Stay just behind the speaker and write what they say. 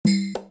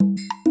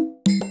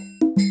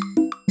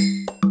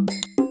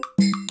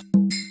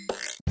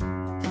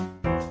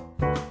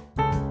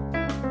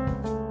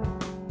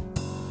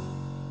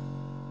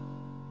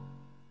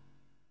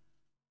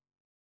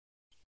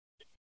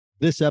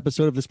This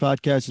episode of This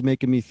Podcast is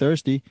Making Me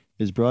Thirsty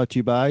is brought to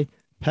you by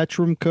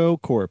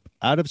Petrumco Corp.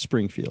 Out of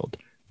Springfield.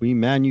 We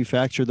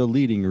manufacture the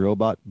leading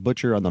robot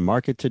butcher on the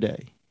market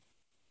today.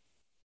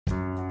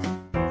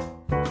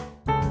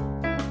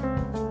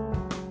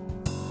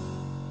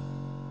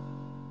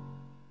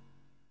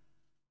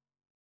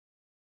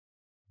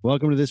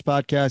 Welcome to This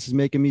Podcast is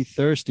Making Me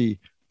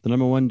Thirsty, the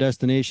number one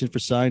destination for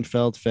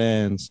Seinfeld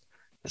fans.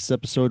 This is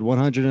episode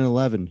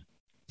 111.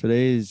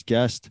 Today's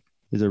guest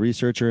is a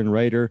researcher and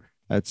writer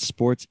at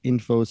Sports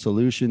Info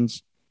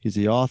Solutions. He's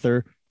the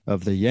author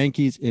of The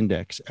Yankees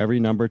Index. Every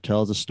number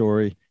tells a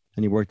story,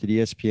 and he worked at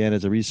ESPN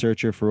as a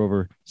researcher for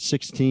over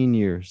 16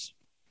 years.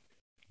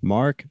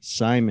 Mark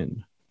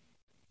Simon.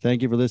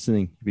 Thank you for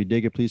listening. If you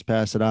dig it, please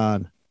pass it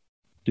on.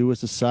 Do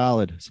us a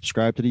solid.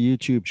 Subscribe to the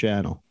YouTube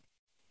channel.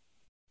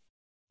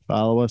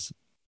 Follow us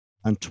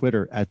on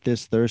Twitter at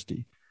This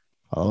Thirsty.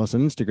 Follow us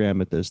on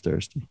Instagram at This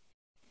Thirsty.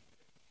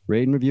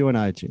 Rate and review on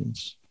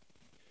iTunes.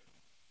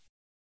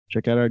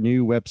 Check out our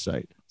new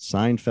website,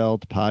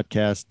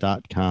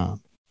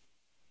 SeinfeldPodcast.com.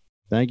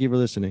 Thank you for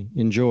listening.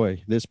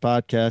 Enjoy. This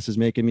podcast is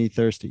Making Me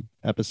Thirsty.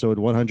 Episode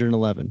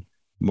 111.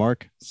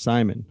 Mark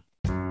Simon.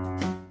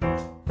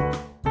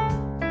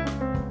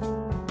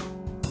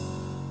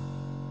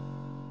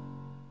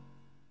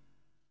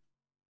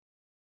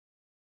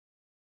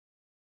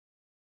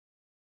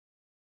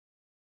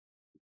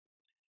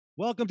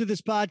 Welcome to This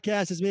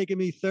Podcast is Making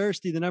Me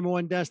Thirsty, the number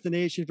one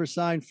destination for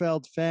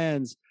Seinfeld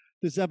fans.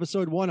 This is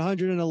episode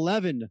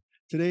 111.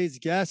 Today's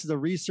guest is a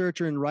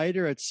researcher and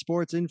writer at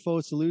Sports Info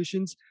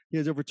Solutions. He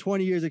has over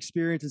 20 years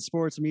experience in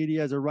sports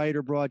media as a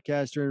writer,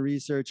 broadcaster, and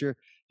researcher.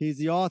 He's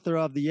the author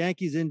of The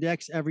Yankees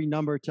Index. Every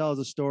number tells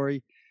a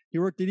story. He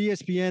worked at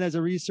ESPN as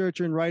a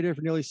researcher and writer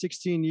for nearly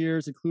 16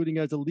 years, including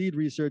as a lead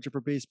researcher for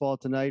Baseball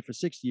Tonight for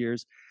 6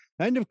 years.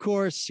 And of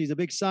course, he's a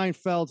big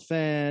Seinfeld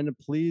fan.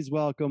 Please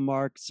welcome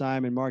Mark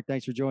Simon. Mark,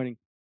 thanks for joining.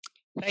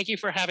 Thank you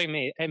for having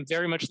me. I'm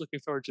very much looking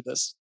forward to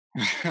this.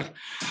 All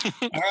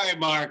right,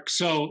 Mark.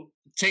 So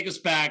take us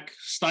back.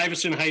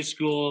 Stuyvesant High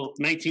School,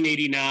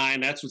 1989.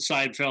 That's when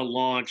Seinfeld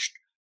launched.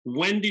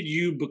 When did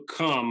you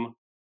become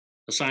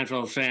a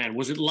Seinfeld fan?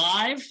 Was it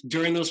live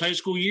during those high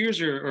school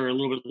years or a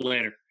little bit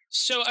later?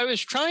 So I was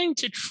trying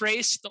to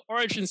trace the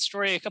origin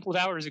story a couple of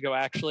hours ago,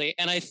 actually,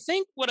 and I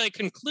think what I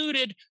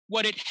concluded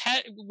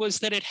was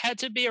that it had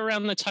to be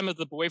around the time of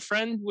The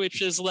Boyfriend,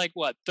 which is like,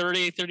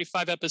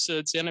 35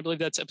 episodes in. I believe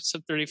that's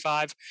episode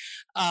 35.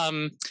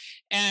 The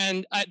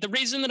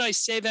reason that I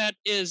say that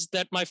is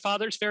that my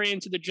father's very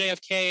into the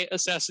JFK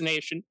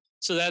assassination.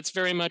 So that's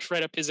very much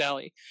right up his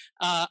alley.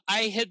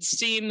 I had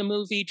seen the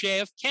movie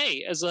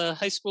JFK as a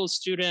high school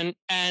student,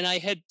 and I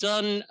had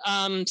done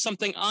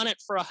something on it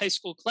for a high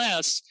school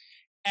class.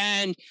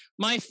 And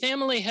my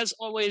family has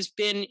always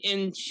been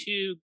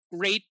into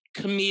great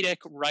comedic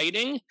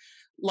writing.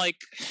 Like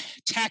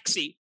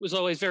Taxi was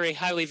always very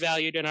highly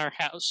valued in our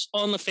house.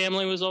 All in the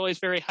Family was always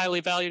very highly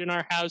valued in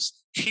our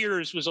house.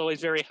 Cheers was always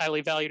very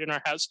highly valued in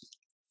our house.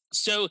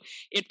 So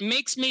it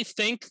makes me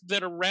think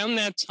that around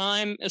that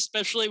time,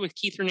 especially with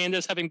Keith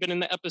Hernandez having been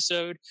in the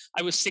episode,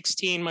 I was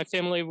 16. My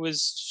family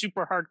was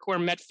super hardcore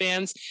Met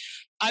fans.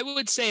 I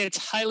would say it's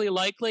highly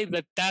likely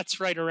that that's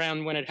right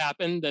around when it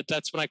happened,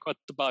 that's when I caught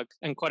the bug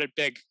and caught it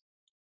big.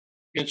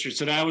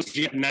 Interesting. So that was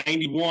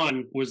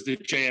 91 was the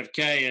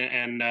JFK,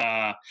 and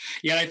I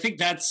think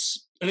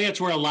that's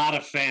where a lot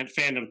of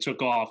fandom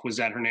took off, was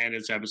that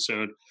Hernandez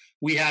episode.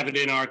 We have it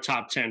in our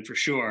top 10 for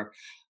sure.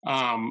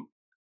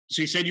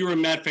 So you said you were a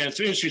Met fan.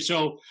 So interesting.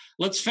 So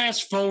let's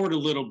fast forward a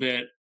little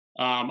bit.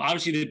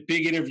 Obviously, the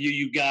big interview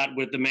you got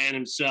with the man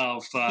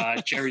himself,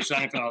 Jerry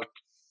Seinfeld.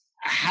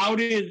 How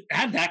did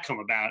that come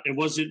about? And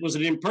was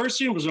it in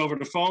person? Was it over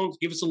the phone?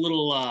 Give us a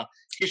little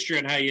history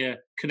on how you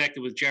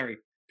connected with Jerry.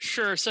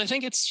 Sure. So I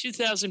think it's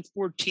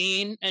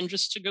 2014. And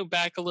just to go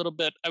back a little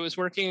bit, I was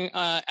working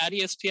at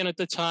ESPN at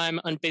the time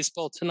on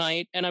Baseball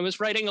Tonight, and I was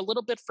writing a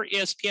little bit for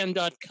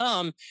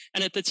ESPN.com.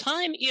 And at the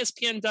time,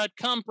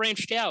 ESPN.com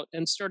branched out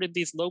and started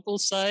these local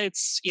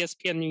sites,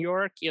 ESPN New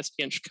York,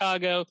 ESPN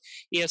Chicago,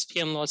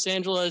 ESPN Los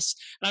Angeles.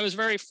 And I was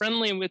very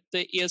friendly with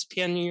the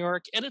ESPN New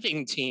York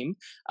editing team,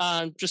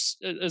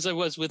 just as I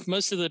was with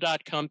most of the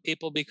 .com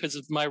people because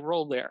of my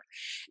role there.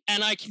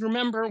 And I can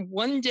remember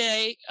one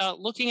day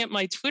looking at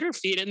my Twitter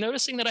feed and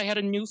noticing that I had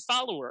a new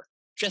follower,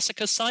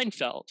 Jessica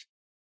Seinfeld.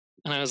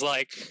 And I was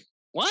like,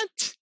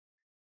 what?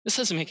 This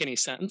doesn't make any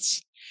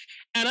sense.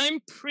 And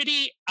I'm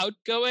pretty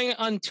outgoing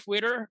on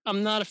Twitter.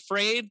 I'm not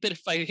afraid that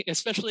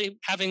especially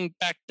having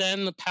back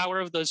then the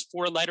power of those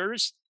 4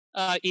 letters,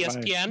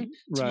 ESPN,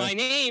 to my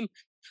name,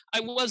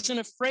 I wasn't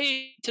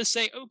afraid to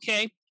say,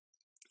 okay.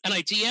 And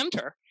I DM'd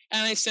her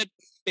and I said,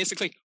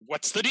 basically,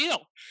 what's the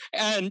deal?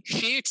 And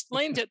she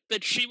explained it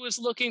that she was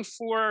looking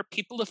for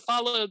people to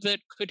follow that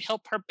could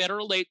help her better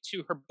relate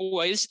to her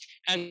boys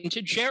and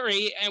to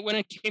Jerry when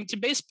it came to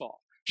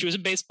baseball. She was a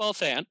baseball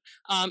fan.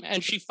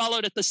 And she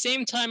followed at the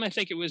same time, I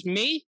think it was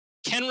me,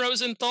 Ken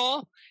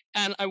Rosenthal,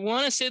 and I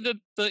want to say that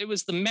it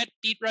was the Met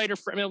beat writer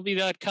for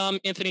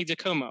MLB.com, Anthony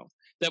DiComo,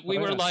 that we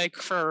were like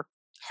her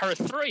her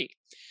 3.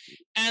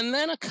 And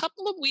then a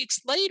couple of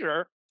weeks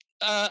later,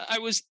 I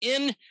was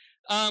in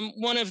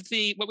one of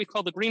what we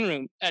call the green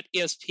room at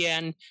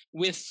ESPN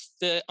with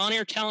the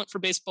on-air talent for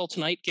Baseball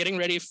Tonight, getting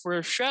ready for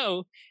a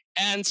show.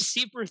 And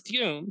Steve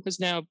Berthiaume, who's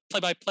now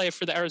play-by-play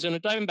for the Arizona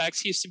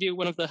Diamondbacks, he used to be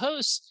one of the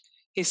hosts.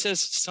 He says,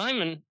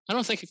 Simon, I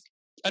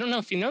don't know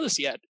if you know this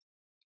yet.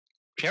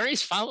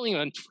 Jerry's following you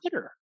on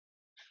Twitter.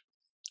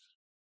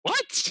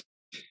 What?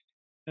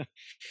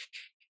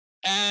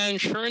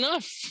 And sure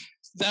enough,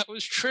 that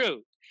was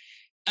true.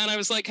 And I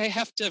was like, I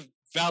have to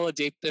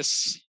validate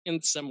this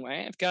in some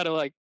way. I've got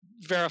to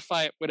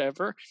verify it,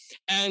 whatever.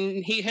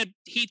 And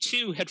he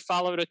too had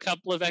followed a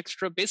couple of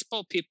extra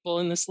baseball people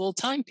in this little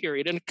time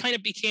period. And it kind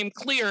of became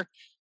clear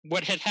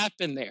what had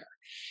happened there.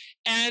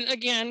 And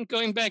again,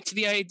 going back to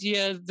the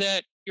idea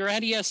that you're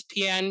at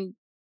ESPN,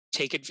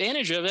 take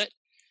advantage of it.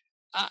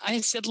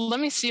 I said, let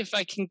me see if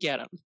I can get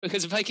him.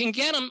 Because if I can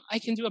get him, I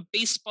can do a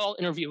baseball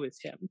interview with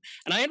him.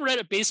 And I had read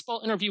a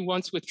baseball interview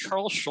once with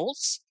Charles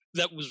Schultz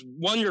that was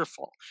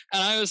wonderful.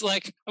 And I was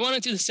like, I want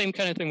to do the same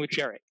kind of thing with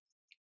Jerry.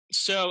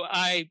 So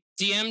I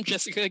DM'd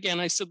Jessica again.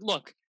 I said,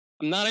 look,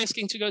 I'm not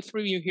asking to go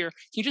through you here.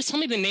 Can you just tell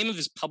me the name of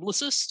his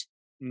publicist?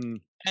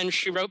 And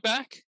she wrote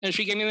back and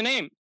she gave me the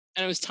name.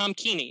 And it was Tom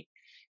Keeney.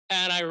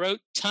 And I wrote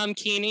Tom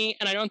Keeney,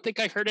 and I don't think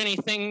I heard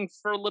anything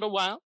for a little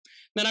while.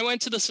 Then I went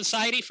to the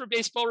Society for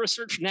Baseball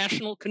Research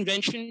National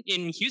Convention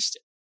in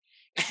Houston.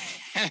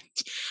 And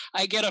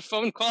I get a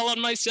phone call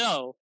on my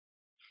cell.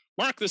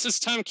 Mark, this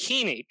is Tom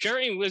Keeney.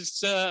 Jerry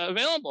was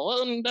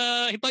available, and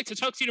he'd like to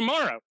talk to you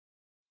tomorrow.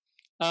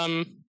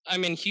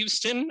 I'm in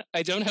Houston.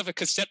 I don't have a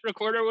cassette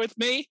recorder with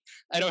me.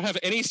 I don't have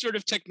any sort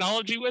of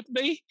technology with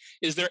me.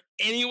 Is there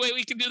any way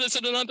we can do this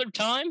at another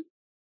time?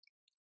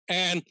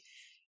 And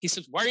he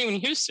says, why are you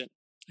in Houston?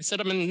 I said,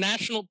 I'm in the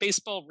National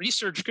Baseball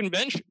Research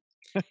Convention.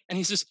 And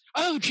he says,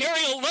 oh, Jerry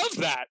will love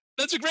that.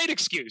 That's a great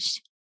excuse.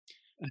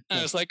 And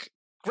I was like,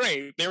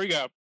 great, there we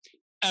go.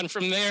 And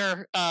from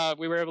there,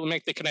 we were able to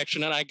make the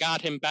connection. And I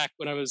got him back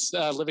when I was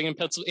living in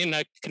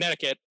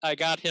Connecticut. I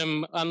got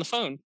him on the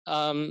phone,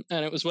 and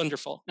it was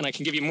wonderful. And I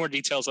can give you more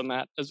details on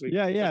that as we.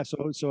 Yeah.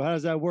 So how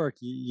does that work?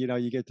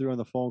 You get through on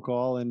the phone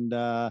call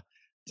and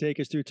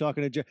take us through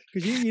talking to Jerry,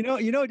 because you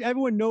know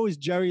everyone knows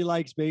Jerry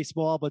likes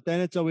baseball, but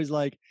then it's always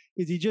like,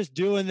 is he just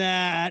doing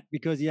that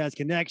because he has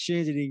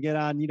connections and he can get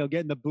on,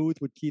 get in the booth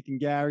with Keith and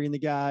Gary and the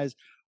guys,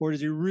 or does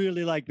he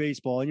really like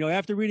baseball? And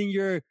after reading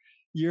your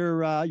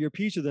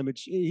piece with him,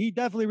 he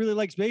definitely really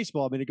likes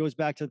baseball. I mean, it goes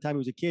back to the time he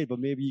was a kid, but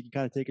maybe you can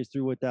kind of take us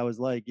through what that was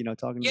like,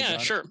 talking to him. Yeah,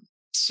 sure.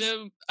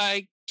 So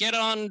I get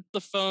on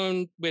the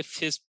phone with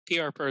his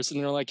PR person.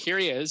 They're like, here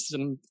he is.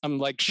 And I'm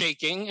like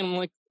shaking. And I'm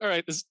like, all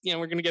right, we're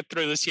going to get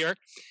through this here.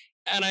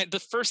 And the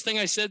first thing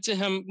I said to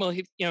him, well,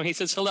 he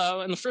says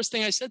hello. And the first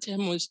thing I said to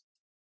him was,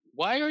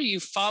 why are you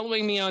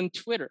following me on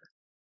Twitter?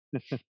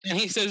 And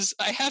he says,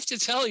 I have to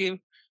tell you,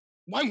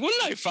 why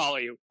wouldn't I follow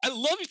you? I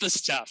love the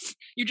stuff.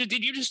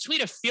 Did you just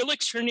tweet a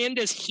Felix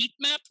Hernandez heat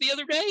map the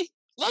other day?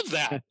 Love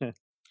that. And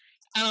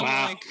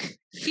I'm like,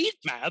 heat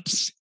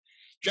maps?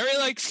 Jerry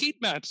likes heat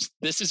maps.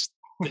 This is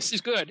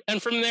good.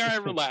 And from there, I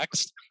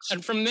relaxed.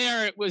 And from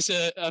there, it was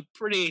a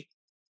pretty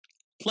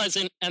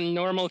pleasant and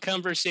normal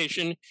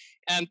conversation.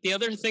 And the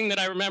other thing that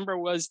I remember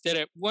was that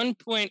at one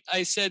point,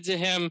 I said to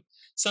him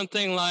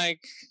something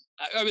like,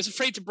 I was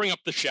afraid to bring up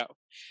the show.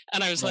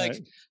 And I was like,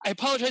 I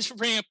apologize for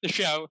bringing up the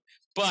show,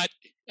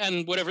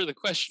 and whatever the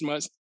question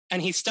was. And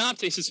he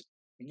stopped. He says,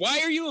 why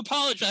are you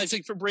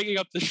apologizing for bringing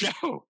up the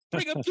show?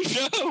 Bring up the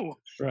show.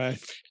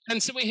 Right.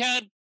 And so we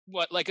had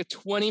a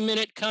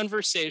 20-minute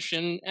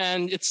conversation,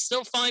 and it's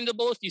still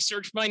findable if you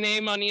search my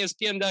name on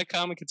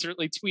ESPN.com. I could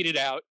certainly tweet it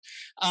out.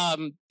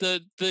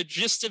 The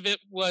gist of it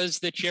was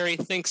that Jerry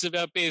thinks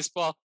about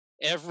baseball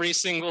every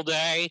single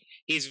day.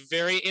 He's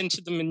very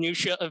into the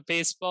minutia of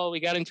baseball. We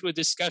got into a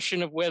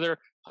discussion of whether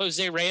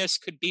Jose Reyes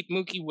could beat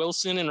Mookie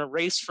Wilson in a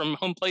race from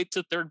home plate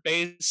to third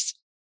base.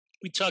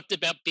 We talked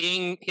about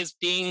being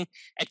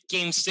at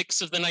Game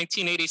 6 of the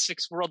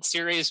 1986 World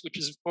Series, which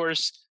is, of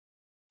course,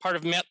 part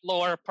of Met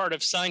lore, part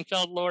of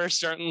Seinfeld lore,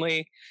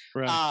 certainly.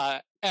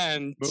 Right.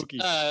 And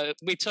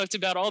we talked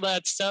about all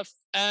that stuff,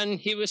 and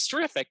he was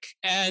terrific.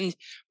 And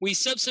we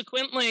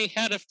subsequently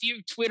had a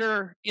few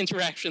Twitter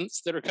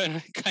interactions that are kind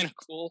of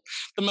cool.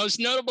 The most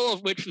notable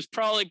of which was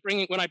probably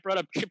when I brought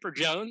up Chipper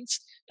Jones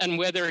and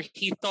whether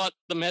he thought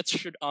the Mets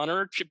should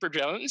honor Chipper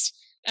Jones.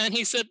 And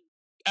he said,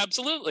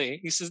 absolutely.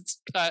 He says,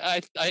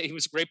 he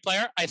was a great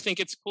player. I think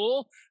it's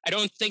cool. I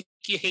don't think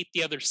you hate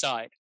the other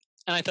side.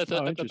 And I thought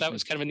that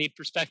was kind of a neat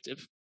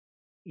perspective.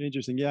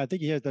 Interesting. Yeah, I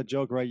think he has that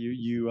joke, right?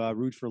 You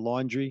root for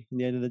laundry in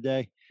the end of the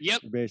day.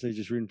 Yep. You're basically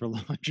just rooting for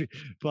laundry.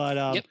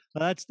 But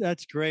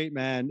that's great,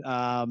 man.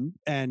 You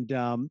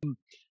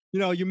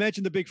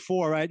mentioned the Big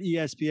Four, right?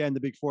 ESPN,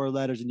 the Big Four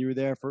letters, and you were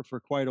there for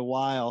quite a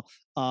while.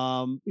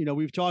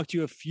 We've talked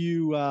to a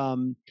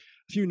few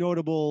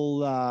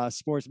notable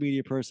sports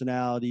media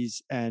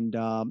personalities, and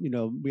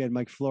we had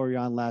Mike Flory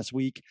on last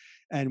week,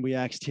 and we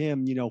asked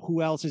him,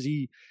 who else is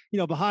he,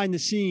 behind the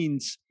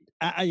scenes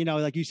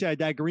like you said,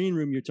 that green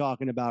room you're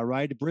talking about,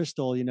 right?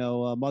 Bristol,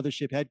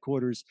 mothership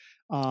headquarters.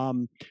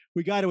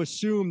 We got to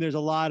assume there's a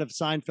lot of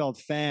Seinfeld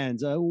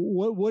fans.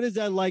 What is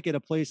that like at a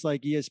place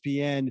like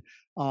ESPN?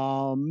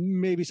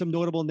 Maybe some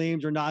notable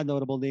names or not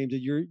notable names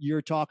that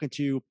you're talking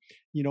to,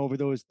 over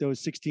those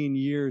 16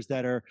 years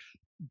that are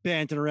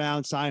banting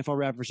around Seinfeld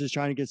references,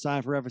 trying to get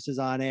Seinfeld references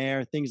on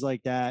air, things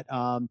like that.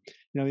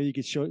 You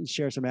could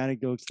share some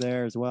anecdotes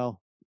there as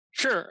well.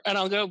 Sure, and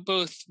I'll go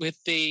both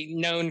with the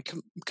known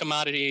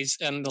commodities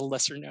and the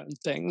lesser known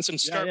things, and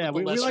start with the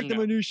lesser known. We like the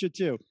minutia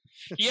too.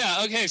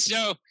 Yeah. Okay.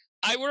 So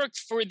I worked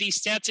for the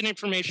Stats and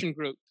Information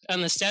Group,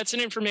 and the Stats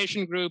and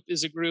Information Group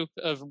is a group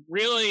of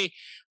really,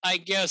 I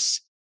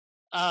guess,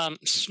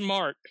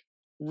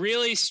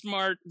 really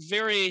smart,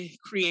 very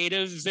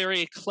creative,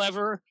 very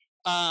clever,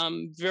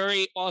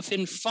 very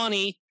often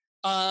funny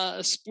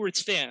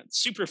sports fans,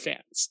 super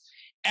fans.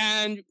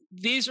 And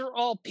these are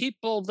all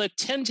people that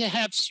tend to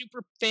have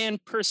super fan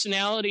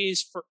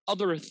personalities for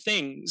other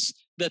things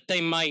that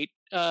they might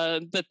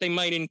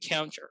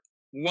encounter.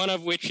 One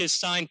of which is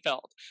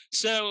Seinfeld.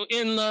 So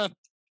in the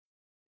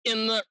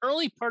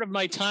early part of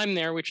my time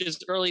there, which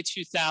is early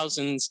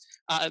 2000s,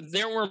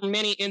 there were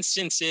many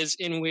instances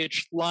in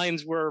which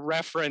lines were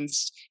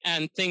referenced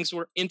and things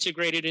were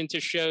integrated into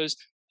shows.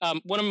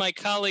 One of my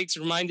colleagues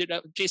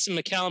Jason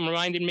McCallum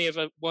reminded me of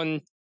one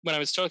when I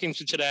was talking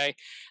to today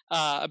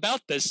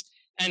about this.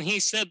 And he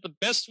said the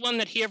best one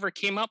that he ever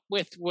came up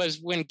with was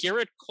when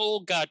Garrett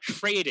Cole got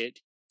traded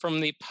from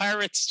the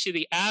Pirates to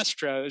the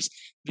Astros.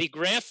 The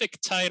graphic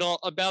title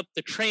about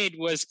the trade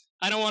was,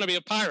 "I don't want to be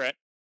a Pirate."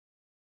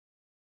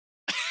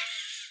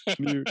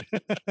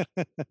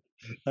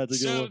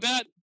 That's a good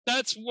one.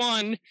 That's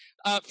one.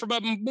 From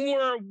a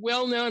more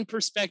well-known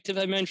perspective,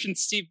 I mentioned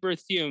Steve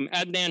Berthiaume.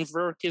 Adnan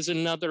Virk is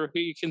another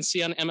who you can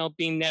see on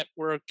MLB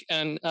Network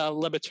and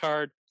Le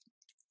Batard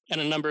and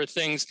a number of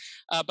things.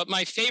 But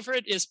my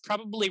favorite is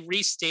probably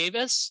Rhys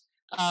Davis.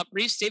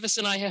 Rhys Davis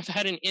and I have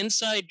had an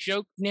inside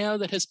joke now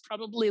that has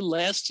probably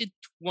lasted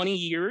 20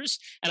 years.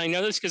 And I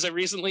know this because I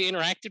recently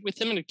interacted with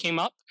him and it came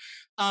up,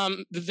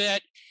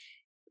 that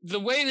the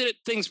way that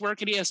things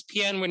work at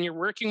ESPN when you're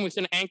working with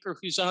an anchor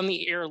who's on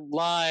the air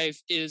live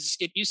is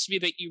it used to be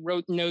that you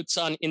wrote notes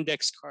on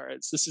index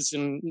cards. This is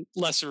in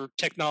lesser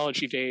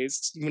technology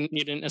days. You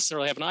didn't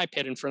necessarily have an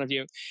iPad in front of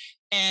you.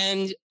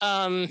 And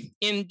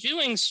in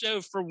doing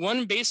so, for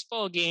one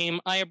baseball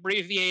game, I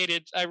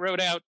wrote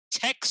out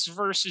Tex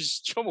versus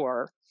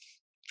Tor.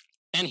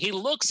 And he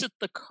looks at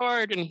the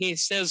card and he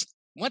says,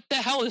 "What the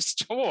hell is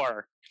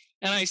Tor?"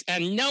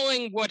 And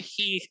knowing what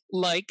he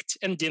liked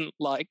and didn't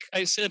like,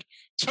 I said,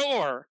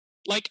 "Tor,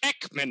 like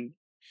Ekman."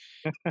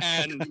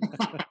 And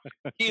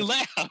he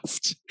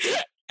laughed.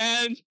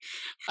 And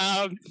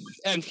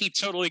he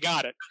totally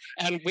got it.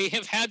 And we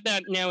have had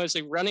that now as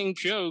a running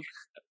joke.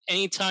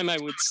 Anytime I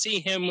would see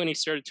him when he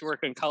started to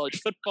work on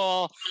college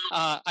football,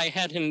 I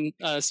had him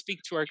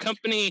speak to our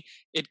company.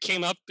 It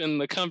came up in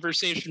the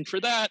conversation for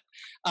that.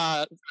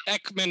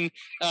 Ekman,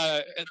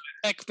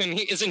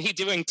 isn't he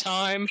doing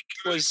time?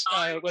 Was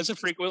a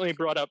frequently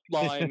brought up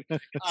line.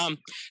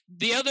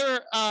 The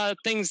other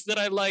things that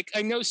I like,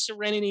 I know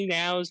Serenity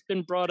Now has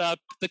been brought up.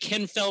 The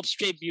Ken Phelps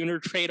Jay Buhner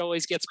trade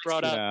always gets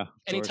brought up. Yeah,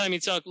 anytime you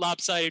talk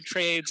lopsided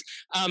trades.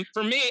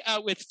 For me,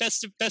 with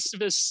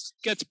Festivus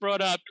gets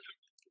brought up.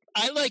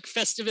 I like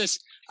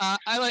Festivus.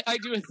 I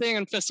do a thing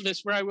on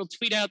Festivus where I will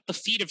tweet out the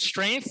feat of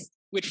strength,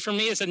 which for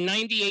me is a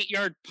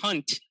 98-yard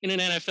punt in an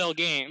NFL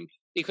game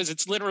because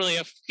it's literally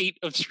a feat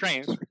of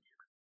strength.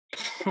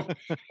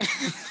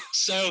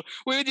 So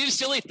we would do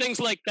silly things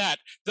like that.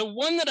 The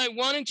one that I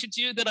wanted to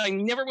do that I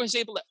never was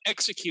able to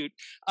execute,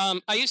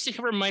 I used to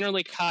cover a minor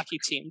league hockey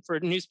team for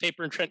a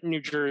newspaper in Trenton, New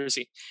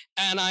Jersey.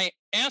 And I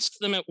asked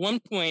them at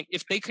one point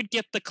if they could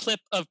get the clip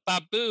of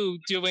Babu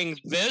doing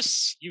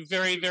this, "You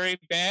very, very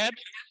bad,"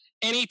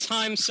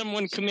 anytime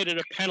someone committed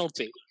a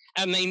penalty.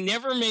 And they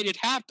never made it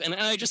happen.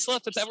 And I just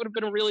thought that would have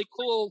been a really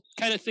cool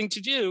kind of thing to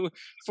do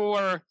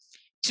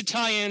to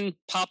tie in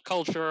pop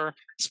culture,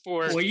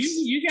 sports. Well,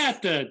 you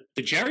got the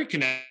Jerry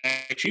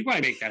connection. You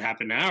might make that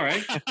happen now,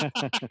 right?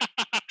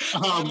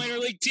 The minor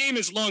league team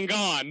is long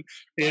gone.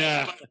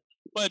 Yeah.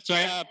 But so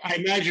I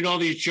imagine all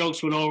these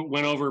jokes went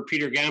over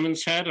Peter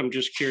Gammon's head. I'm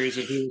just curious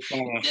if he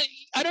was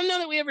I don't know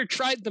that we ever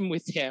tried them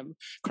with him.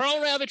 Carl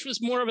Ravitch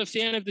was more of a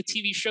fan of the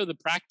TV show The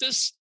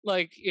Practice.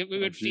 Like we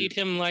would feed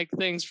him like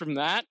things from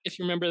that. If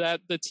you remember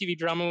that, the TV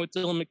drama with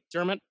Dylan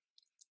McDermott.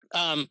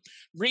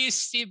 Rhys,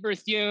 Steve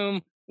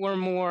Berthiaume were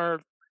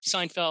more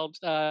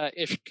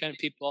Seinfeld-ish kind of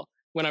people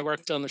when I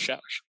worked on the show.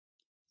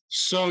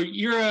 So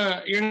you're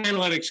an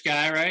analytics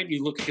guy, right?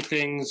 You look at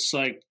things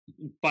like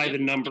by the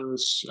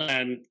numbers,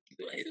 and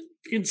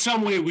in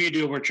some way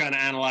we're trying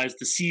to analyze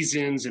the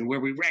seasons and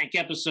where we rank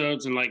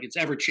episodes, and like it's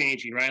ever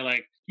changing, right?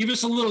 Like give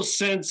us a little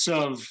sense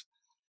of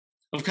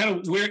kind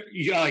of where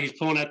he's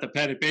pulling out the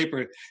pen and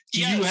paper. Do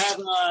you have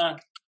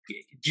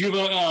do you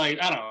have I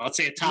don't know, let's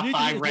say a top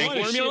five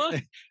ranking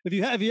formula? If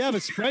you have a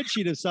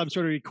spreadsheet of some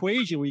sort of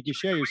equation where you can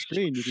share your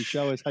screen, you can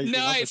show us how you.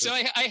 No, so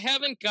I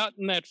haven't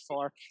gotten that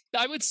far.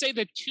 I would say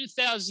that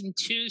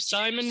 2002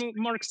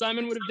 Mark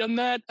Simon would have done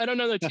that. I don't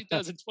know that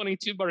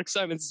 2022 Mark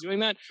Simon's doing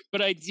that,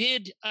 but I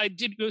did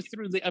go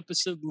through the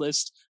episode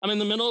list. I'm in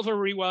the middle of a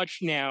rewatch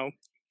now.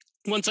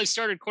 Once I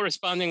started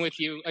corresponding with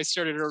you, I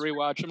started a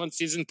rewatch. I'm on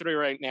season 3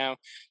 right now.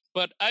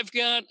 But I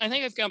think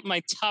I've got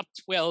my top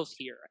 12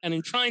 here. And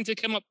in trying to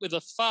come up with a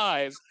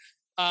 5,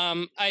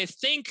 I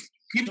think...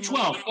 Keep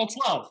 12. All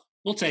 12.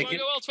 We'll take it.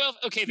 Go all 12?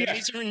 Okay, then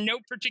these are in no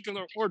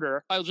particular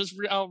order.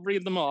 I'll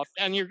read them off.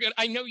 And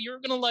I know you're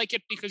going to like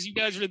it because you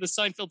guys are the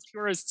Seinfeld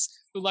purists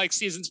who like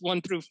seasons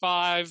 1 through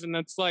 5. And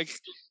that's like...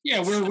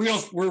 Yeah,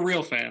 we're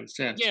real fans.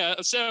 Yeah. Yeah,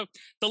 so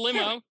the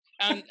limo...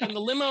 And the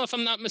limo, if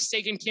I'm not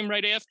mistaken, came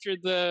right after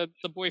the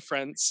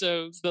boyfriend.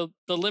 So the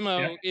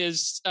limo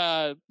is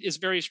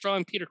very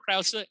strong. Peter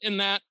Krause in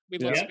that. We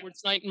love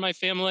Sports Night in my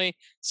family,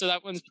 so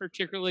that one's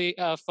particularly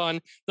fun.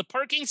 The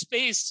parking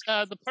space,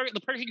 the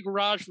parking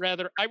garage,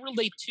 rather, I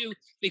relate to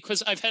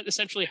because I've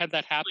essentially had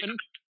that happen.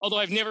 Although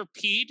I've never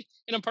peed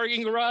in a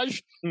parking garage.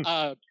 You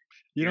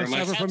don't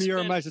suffer from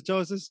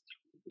uromycetosis?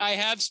 I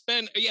have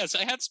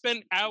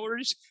spent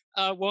hours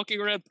walking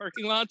around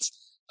parking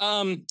lots.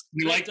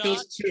 We like Dot.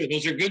 those 2.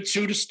 Those are good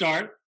 2 to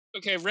start.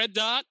 Okay, Red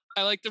Dot.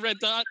 I like the Red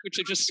Dot, which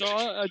I just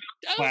saw.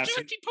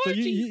 So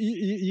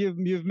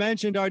you've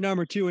mentioned our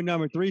number 2 and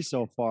number 3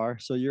 so far.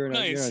 So you're in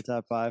a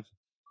top 5.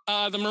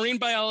 The Marine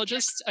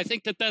Biologist. I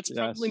think that's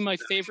probably my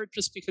favorite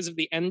just because of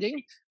the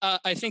ending.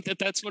 I think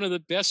that's one of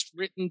the best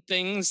written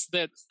things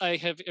that I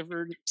have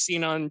ever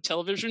seen on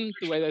television.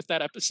 The way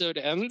that episode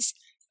ends.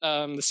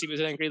 The sea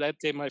was angry that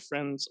day, my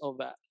friends. All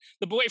that.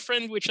 The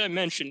Boyfriend, which I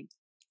mentioned.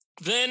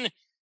 Then.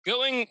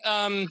 Going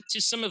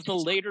to some of the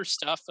later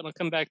stuff, and I'll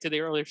come back to the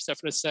earlier stuff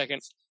in a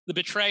second. The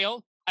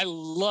Betrayal. I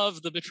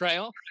love The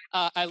Betrayal.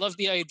 I love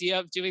the idea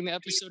of doing the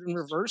episode in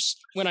reverse.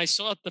 When I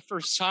saw it the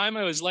first time,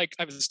 I was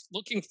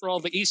looking for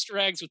all the Easter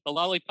eggs with the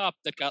lollipop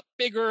that got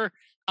bigger.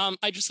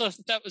 I just thought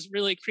that was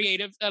really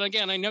creative. And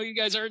again, I know you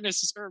guys aren't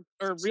necessarily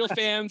real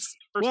fans.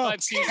 First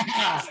 5 seasons.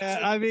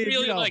 I mean,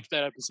 really liked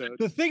that episode.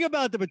 The thing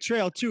about The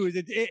Betrayal too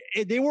is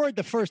they weren't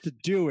the first to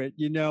do it.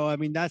 I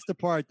mean, that's the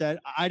part that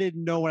I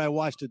didn't know when I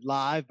watched it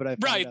live.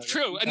 But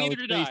true. And neither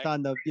did I. It's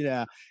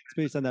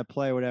based on that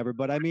play or whatever.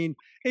 But I mean,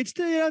 it's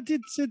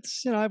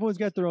it's everyone's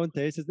got their own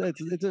taste. It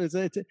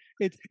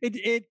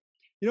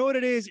you know what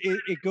it is?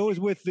 It goes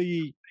with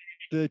the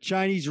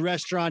Chinese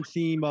restaurant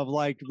theme of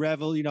like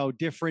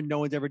different, no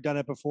one's ever done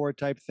it before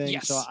type thing.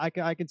 Yes. So I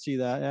can see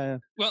that. Yeah.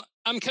 Well,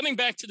 I'm coming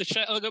back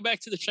to I'll go back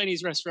to the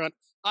Chinese restaurant.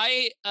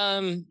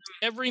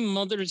 Every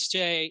Mother's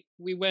Day,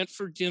 we went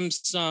for dim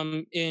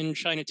sum in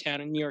Chinatown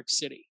in New York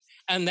City.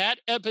 And that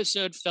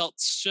episode felt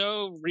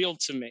so real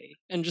to me.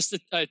 And just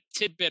a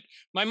tidbit,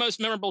 my most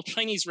memorable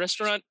Chinese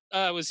restaurant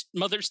was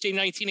Mother's Day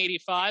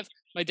 1985.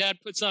 My dad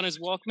puts on his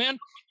Walkman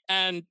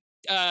and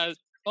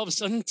all of a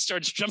sudden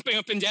starts jumping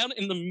up and down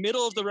in the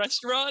middle of the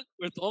restaurant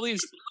with all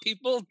these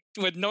people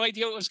who had no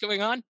idea what was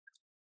going on.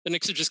 The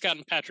Knicks had just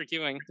gotten Patrick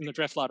Ewing in the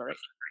draft lottery.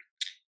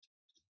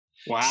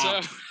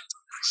 Wow.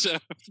 So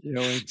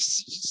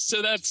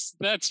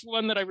that's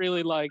one that I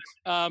really like.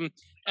 And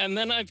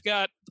then I've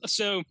got,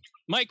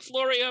 Mike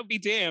Florio be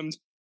damned.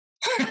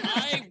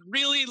 I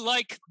really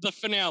like the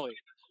finale.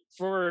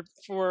 For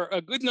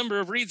a good number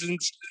of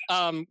reasons,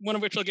 one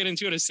of which I'll get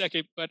into in a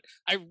second. But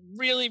I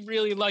really,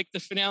 really liked the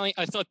finale.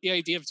 I thought the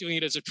idea of doing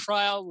it as a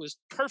trial was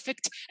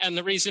perfect. And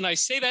the reason I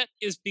say that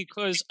is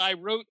because I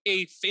wrote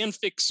a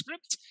fanfic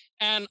script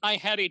and I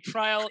had a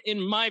trial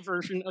in my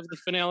version of the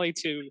finale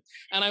too.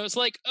 And I was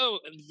like, oh,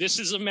 this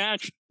is a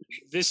match.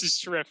 This is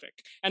terrific.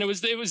 And it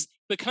was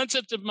the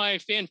concept of my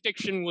fan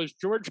fiction was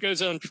George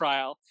goes on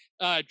trial.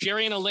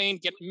 Jerry and Elaine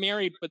get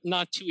married, but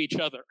not to each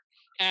other.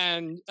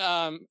 And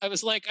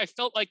I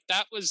felt like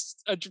that was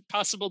a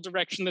possible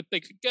direction that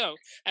they could go.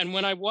 And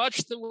when I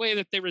watched the way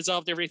that they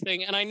resolved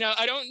everything, and I know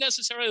I don't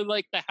necessarily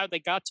like how they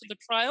got to the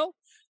trial,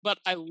 but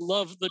I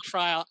love the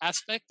trial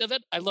aspect of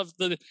it. I love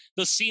the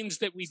scenes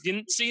that we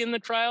didn't see in the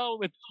trial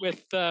with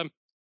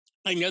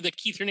I know that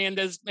Keith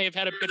Hernandez may have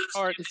had a bit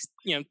part,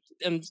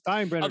 and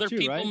Steinbrenner other too,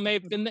 people right? may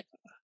have been there.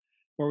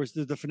 Or was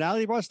the finale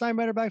they brought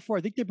Steinbrenner back for?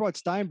 I think they brought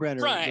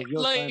Steinbrenner. Right,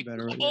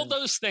 all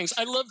those things.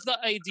 I love the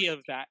idea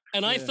of that.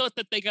 And I thought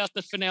that they got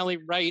the finale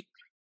right.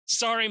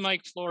 Sorry,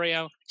 Mike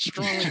Florio.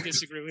 Strongly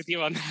disagree with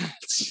you on that.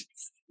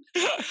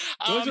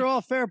 Those are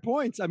all fair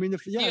points. I mean,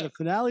 the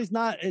finale's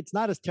not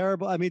as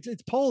terrible. I mean,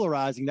 it's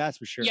polarizing, that's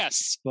for sure.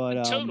 Yes,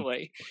 but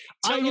totally.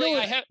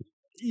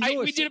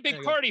 We did a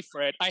big party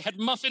for it. I had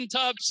muffin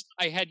tubs.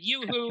 I had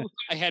Yoo-Hoo.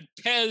 I had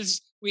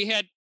Pez. We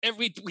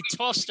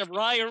tossed a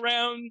rye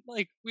around.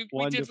 Like we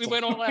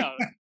went all out.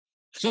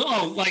 So,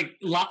 like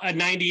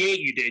 98,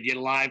 you had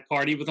a live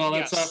party with all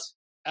that stuff.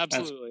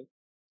 Absolutely.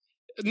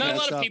 Not a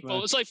lot of people. Man.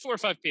 It was like 4 or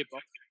 5 people,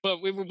 but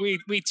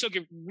we took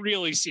it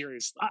really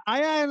seriously.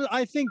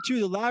 I think too,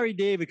 the Larry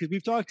David, because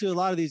we've talked to a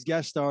lot of these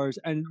guest stars,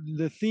 and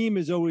the theme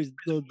is always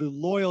the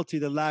loyalty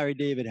that Larry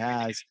David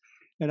has.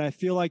 And I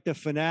feel like the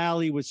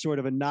finale was sort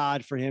of a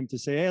nod for him to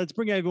say, hey, let's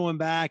bring everyone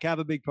back, have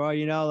a big party,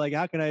 you know, like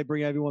how can I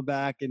bring everyone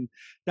back? And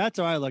that's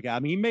how I look at it. I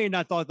mean, he may have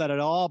not thought that at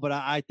all, but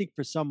I think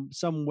for some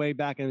way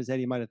back in his head,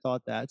 he might have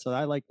thought that. So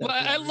I like that.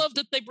 Well, I love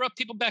that they brought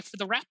people back for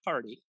the rap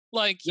party.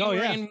 Like you were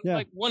in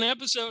like one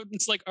episode,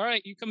 it's like, all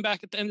right, you come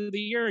back at the end of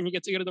the year and you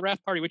get to go to the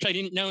rap party, which I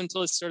didn't know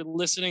until I started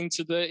listening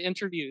to the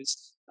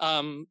interviews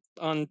on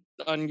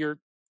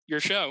your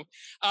show.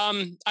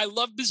 I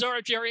love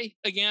Bizarro Jerry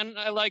again.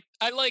 I like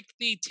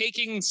the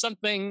taking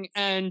something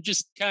and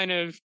just kind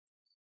of,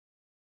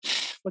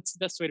 what's the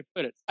best way to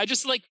put it? I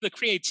just like the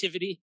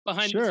creativity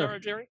behind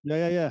Bizarro Jerry.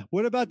 Yeah.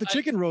 What about the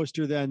chicken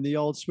roaster then? The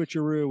old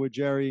switcheroo with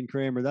Jerry and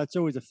Kramer. That's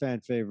always a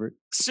fan favorite.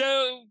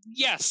 So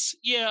yes,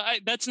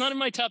 that's not in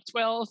my top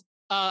 12.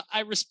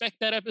 I respect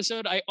that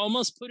episode. I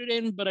almost put it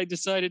in, but I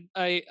decided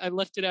I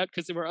left it out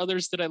because there were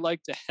others that I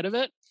liked ahead of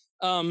it.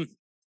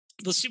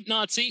 The Soup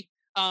Nazi.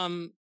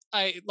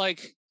 I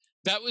like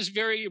that was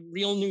very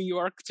real New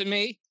York to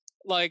me.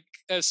 Like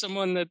as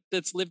someone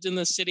that's lived in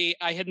the city,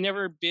 I had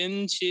never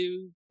been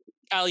to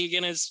Al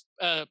Yuginna's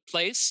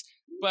place,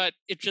 but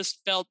it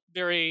just felt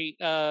very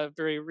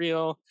very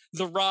real.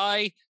 The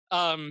Rye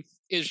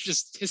is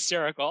just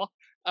hysterical.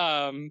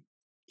 The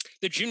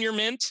Junior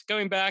Mint,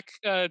 going back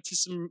to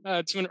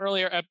an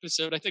earlier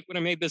episode, I think when I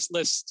made this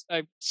list,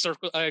 I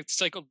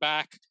cycled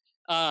back.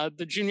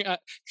 The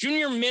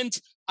Junior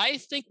Mint, I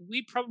think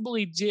we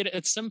probably did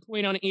at some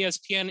point on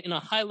ESPN in a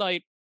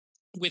highlight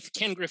with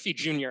Ken Griffey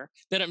Jr.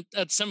 That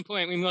at some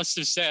point we must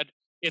have said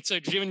it's a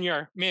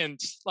Junior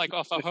Mint, like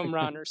off a home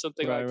run or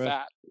something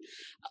that.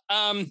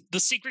 The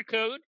Secret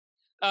Code,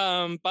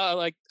 but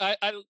like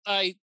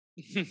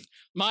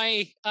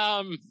my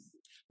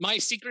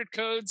secret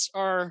codes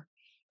are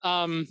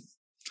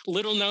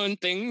little known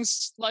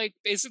things, like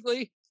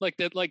basically like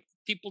that, like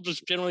people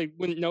just generally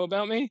wouldn't know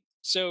about me.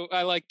 So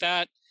I like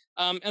that.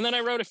 And then I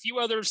wrote a few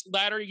others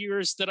latter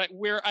years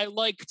where I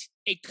liked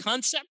a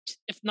concept,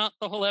 if not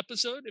the whole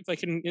episode, if I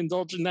can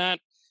indulge in that.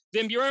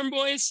 Van Buren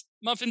Boys,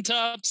 Muffin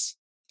Tops,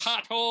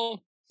 Pothole,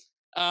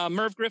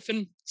 Merv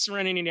Griffin,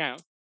 Serenity Now.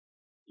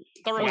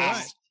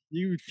 Wow.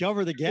 You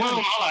cover the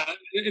gamut. Well,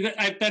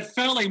 that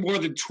felt like more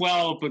than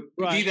 12, but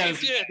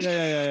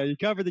yeah. You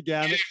covered the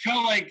gamut.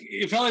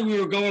 It felt like we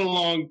were going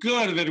along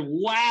good. And then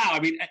wow, I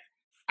mean,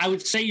 I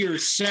would say you're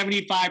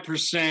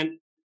 75%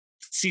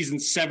 season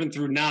 7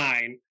 through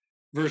 9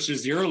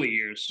 versus the early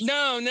years.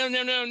 No.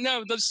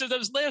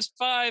 Those last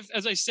 5,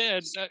 as I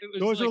said,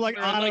 those were like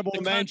honorable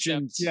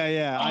mentions.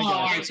 Yeah.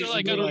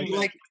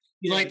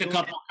 You like the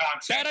couple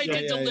concepts. That I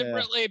did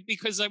deliberately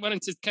because I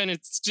wanted to kind of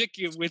stick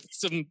you with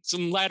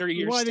some latter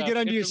years. You wanted to get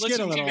under your skin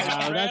a little,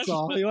 that's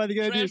all. You wanted to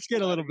get under your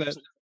skin a little bit.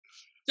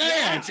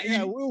 Yeah.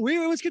 It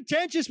was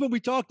contentious when we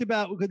talked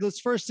about those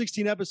first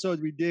 16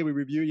 episodes we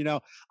reviewed. You know,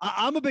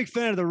 I'm a big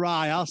fan of the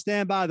Rye. I'll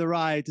stand by the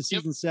Rye to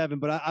season 7,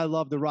 but I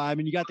love the Rye. I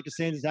mean, you got the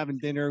Costanzas having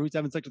dinner, who's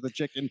having sex with the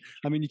chicken.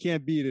 I mean, you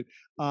can't beat it.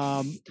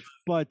 I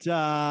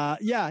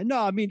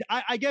mean,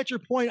 I get your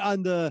point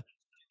on the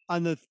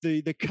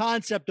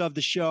concept of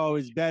the show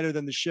is better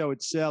than the show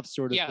itself,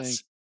 sort of thing,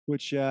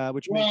 which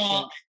makes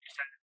sense.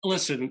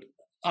 Listen,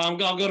 I'll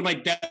go to my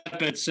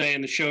deathbed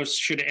saying the show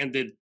should have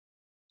ended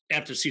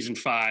after season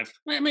 5.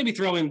 Maybe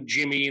throw in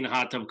Jimmy and the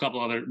Hot Tub, a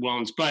couple other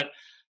ones, but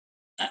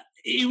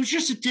it was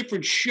just a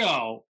different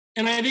show.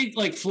 And I think,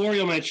 like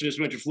Florio mentioned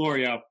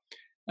Florio,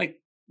 like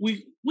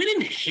we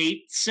didn't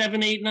hate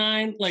 7, 8,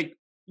 9. Like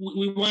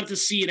we wanted to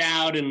see it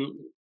out, and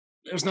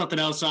there was nothing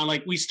else on.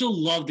 Like we still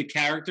loved the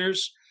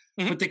characters.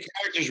 Mm-hmm. But the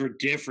characters were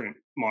different,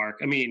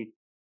 Mark. I mean,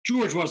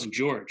 George wasn't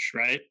George,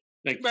 right?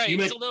 Like,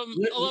 it's a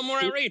little more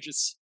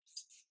outrageous.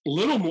 A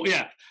little more,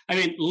 yeah. I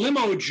mean,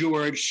 Limo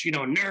George,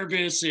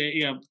 nervous,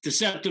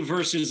 deceptive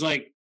versus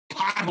like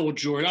Pothole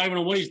George. I don't even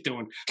know what he's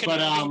doing.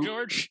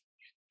 George.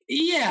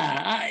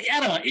 Yeah, I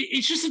don't know.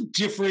 It's just a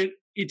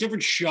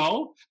different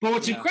show. But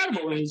what's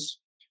incredible is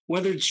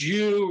whether it's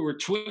you or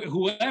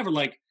whoever,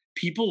 like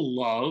people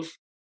love.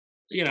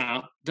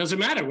 Doesn't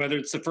matter whether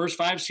it's the first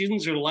 5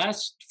 seasons or the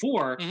last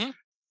 4.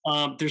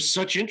 Mm-hmm. There's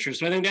such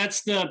interest. I think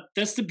that's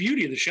the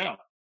beauty of the show.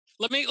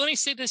 Let me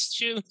say this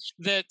too,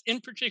 that in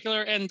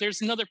particular, and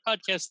there's another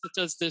podcast that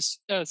does this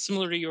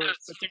similar to yours,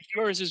 but there's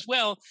yours as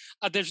well.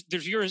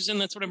 There's yours,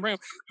 and that's what I'm bringing.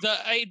 The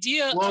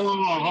idea.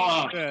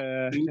 Whoa.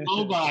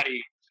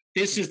 Nobody.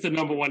 This is the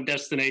number 1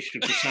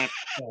 destination for science.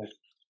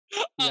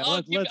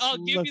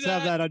 Let's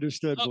have that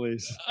understood,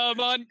 please. I'm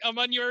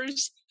on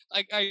yours.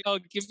 I'll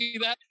give you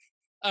that.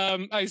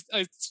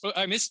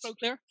 I misspoke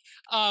there.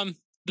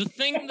 The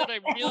thing that I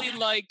really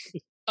like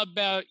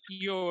about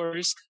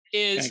yours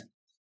is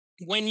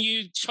when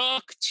you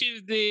talk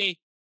to the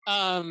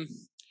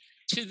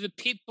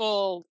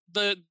people,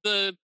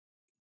 the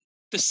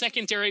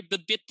secondary, the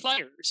bit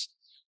players,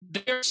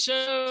 they're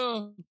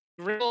so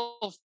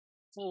grateful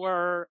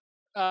for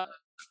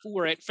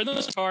it for the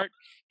most part,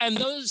 and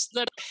those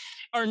that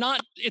are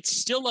not, it's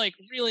still like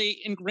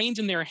really ingrained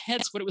in their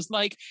heads what it was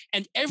like.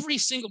 And every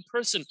single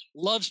person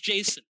loves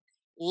Jason,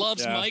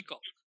 loves Michael,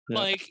 Yeah.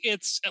 Like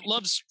it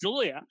loves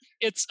Julia.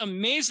 It's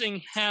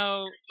amazing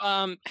how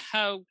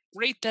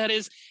great that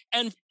is.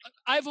 And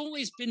I've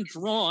always been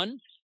drawn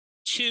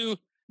to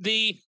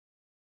the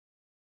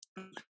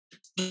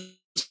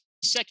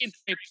second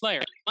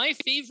player. My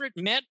favorite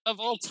Met of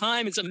all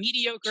time is a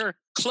mediocre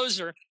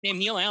closer named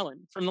Neil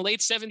Allen from the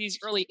late 70s,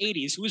 early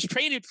 80s, who was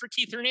traded for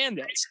Keith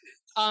Hernandez.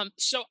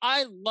 So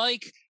I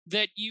like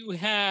that you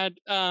had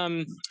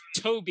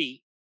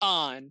Toby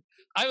on.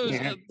 I was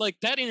like,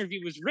 that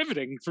interview was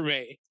riveting for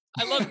me.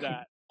 I love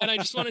that. And I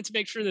just wanted to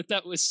make sure that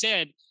that was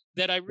said,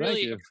 that I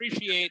really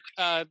appreciate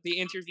the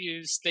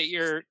interviews that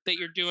you're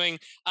doing.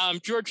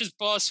 George's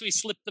boss, we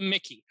slipped the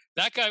Mickey.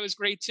 That guy was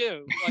great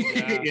too.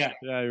 Like, yeah,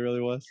 he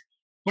really was.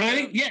 But I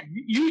think,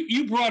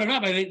 you brought it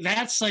up. I think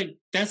that's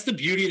the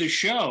beauty of the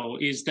show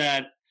is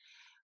that,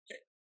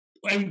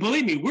 and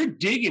believe me, we're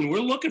digging,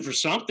 we're looking for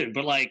something,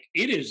 but like,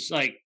 it is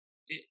like,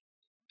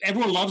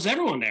 everyone loves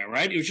everyone there,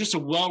 right? It was just a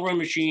well-run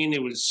machine.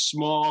 It was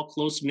small,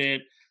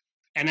 close-knit,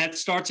 and that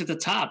starts at the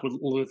top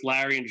with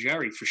Larry and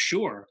Jerry for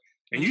sure.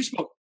 And you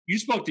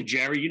spoke to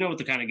Jerry. You know what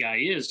the kind of guy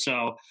he is.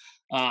 So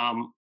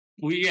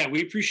we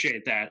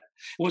appreciate that.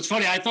 Well, it's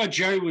funny. I thought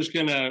Jerry was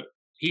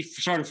he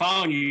started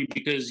following you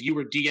because you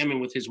were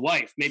DMing with his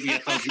wife. Maybe I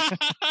thought you.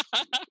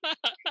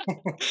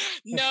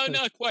 No,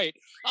 not quite.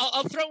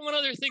 I'll throw one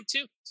other thing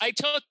too. I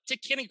talked to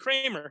Kenny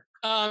Kramer,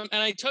 and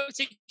I talked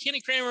to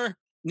Kenny Kramer.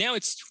 Now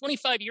it's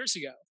 25 years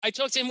ago. I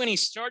talked to him when he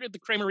started the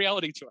Kramer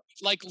reality tour,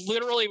 like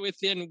literally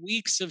within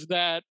weeks of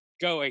that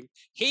going.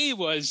 He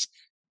was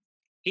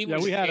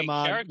we had him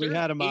on. Character. We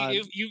had him on.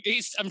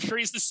 I'm sure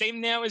he's the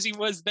same now as he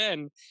was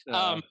then.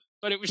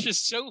 But it was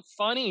just so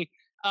funny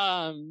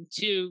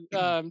to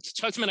talk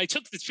to him. And I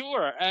took the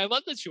tour. I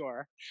love the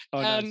tour.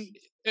 And nice.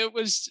 It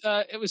was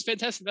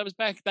fantastic.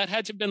 That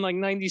had to have been like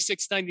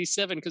 96,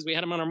 97 because we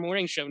had him on our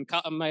morning show in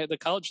the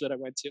college that I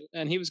went to,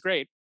 and he was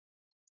great.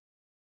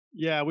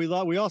 Yeah,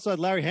 we also had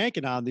Larry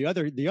Hankin on, the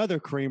other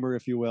Kramer,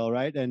 if you will,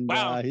 right? And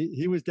wow.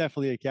 He was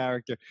definitely a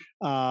character.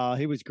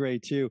 He was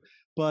great too.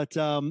 But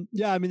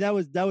yeah, I mean that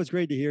was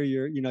great to hear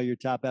your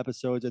top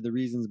episodes and the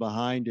reasons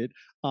behind it.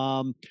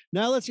 Now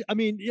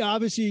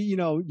obviously,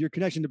 your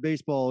connection to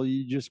baseball,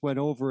 you just went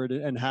over it,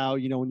 and how,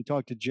 when you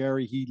talk to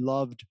Jerry, he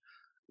loves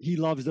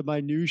the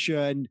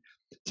minutia. And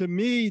to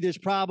me, there's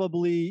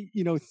probably,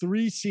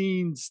 3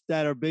 scenes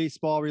that are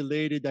baseball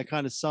related that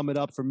kind of sum it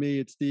up for me.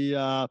 It's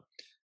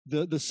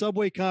the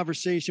subway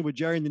conversation with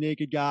Jerry and the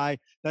Naked Guy.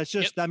 That's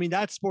just, I mean,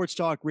 that's sports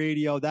talk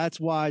radio. That's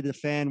why the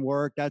Fan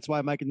work. That's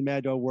why Mike and the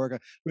Mad Dog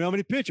work. We know how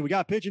many pitching. We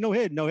got pitching, no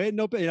hit,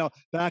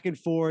 back and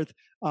forth.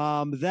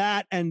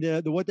 That and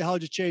the what the hell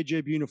did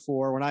J.J. Buhner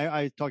for? When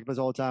I talked about this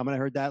all the time, when I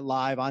heard that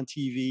live on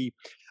TV,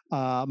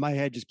 my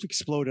head just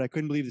exploded. I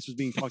couldn't believe this was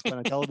being talked about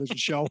on a television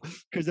show,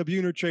 because the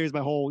Buhner trade is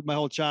my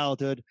whole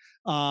childhood.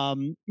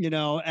 And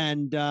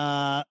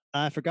I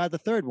forgot the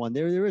third one.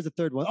 There is a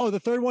third one. Oh, the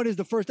third one is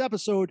the first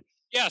episode.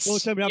 Yes,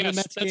 that's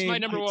game. My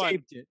number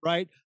one. It,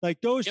 right? Like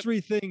those 3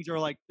 things are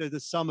like the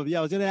sum of. Yeah,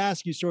 I was going to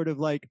ask you sort of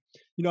like,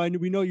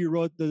 we know you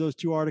wrote those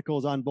 2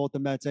 articles on both the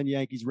Mets and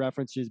Yankees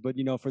references, but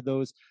for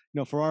those,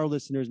 for our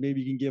listeners,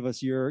 maybe you can give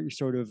us your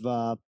sort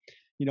of,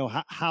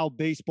 how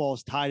baseball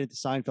is tied into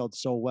Seinfeld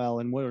so well,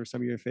 and what are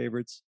some of your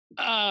favorites?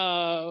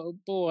 Oh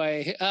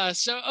boy.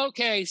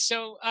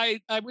 So I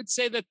would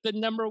say that the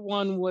number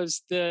one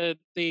was the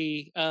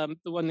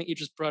one that you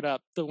just brought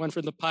up, the one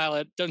from the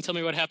pilot. Don't tell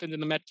me what happened in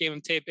the Met game.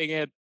 I'm taping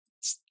it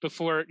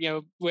before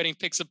Whiting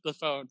picks up the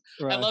phone.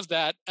 Right. I love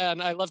that,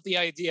 and I love the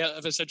idea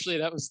of essentially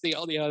that was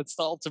it's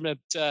the ultimate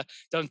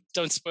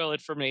don't spoil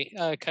it for me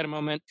kind of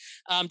moment.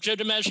 Joe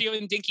DiMaggio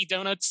and Dinky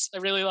Donuts I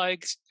really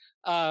liked.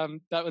 That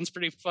one's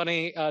pretty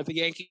funny. The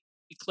Yankee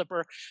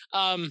Clipper,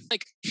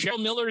 like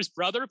Cheryl Miller's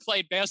brother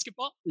played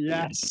basketball.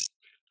 Yes.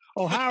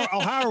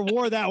 O'Hara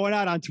wore that one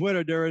out on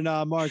Twitter during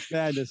March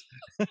Madness.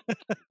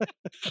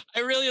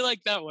 I really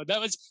like that one. That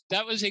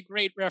was a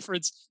great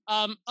reference.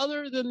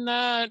 Other than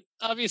that,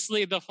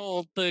 obviously the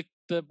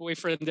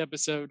boyfriend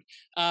episode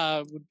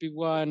would be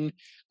one.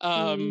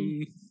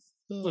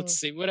 Let's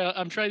see. What else?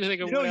 I'm trying to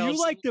think of what else. You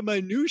like the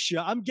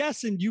minutia. I'm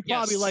guessing you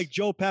probably like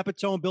Joe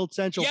Pepitone built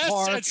Central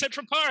Park. Yes, at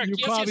Central Park. You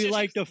probably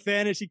like the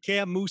fantasy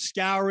camp, Moose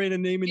Scourin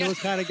and naming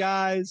those kind of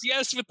guys.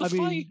 Yes, with the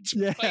fight.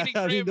 Yeah,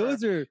 I mean,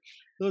 those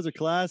are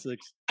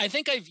classics. I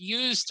think I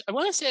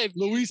want to say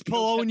Luis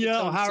Polonia.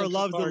 O'Hara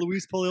loves the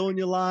Luis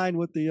Polonia line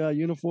with the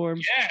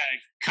uniforms.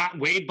 Yeah,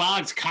 Wade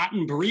Boggs,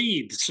 Cotton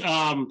Breathes.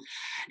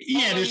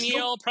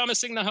 O'Neill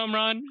promising the home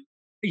run.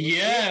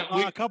 Yeah,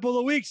 a couple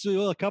of weeks.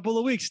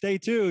 Stay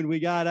tuned. We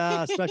got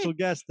a special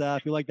guest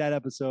if you like that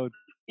episode.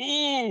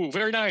 Ooh,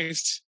 very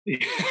nice. And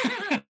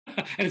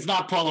it's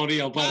not Paul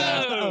O'Neill, but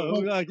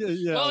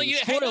well,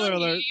 spoiler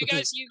alert. You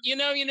guys, you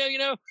know,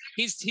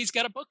 he's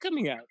got a book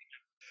coming out.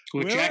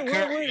 With Jack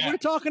Curry. We're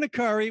talking to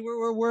Curry.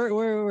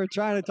 We're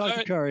trying to talk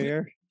to Curry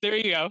here. There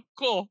you go.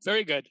 Cool.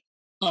 Very good.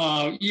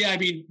 I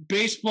mean,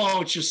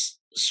 baseball is just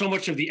so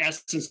much of the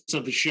essence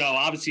of the show.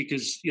 Obviously,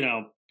 because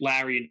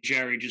Larry and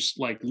Jerry just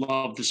like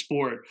love the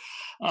sport.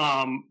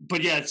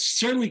 But yeah, it's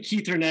certainly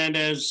Keith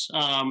Hernandez.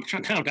 Now I'm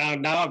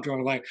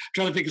drawing a line,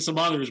 trying to think of some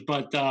others.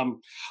 But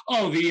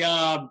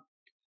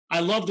I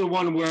love the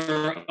one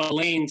where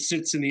Elaine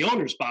sits in the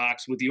owner's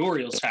box with the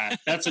Orioles hat.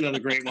 That's another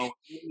great one.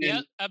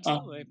 Yeah,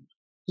 absolutely.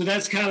 So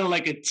that's kind of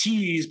like a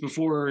tease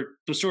before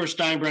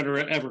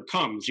Steinbrenner ever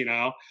comes, you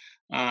know.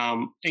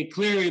 And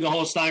clearly the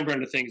whole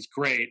Steinbrenner thing is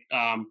great.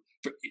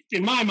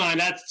 In my mind,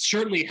 that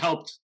certainly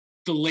helped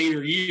the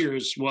later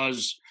years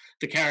was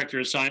the character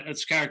of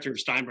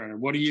Steinbrenner.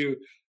 What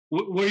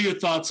are your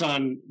thoughts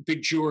on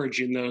Big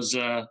George in those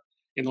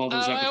in all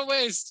those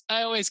episodes?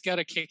 I always got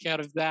a kick out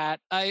of that.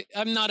 I've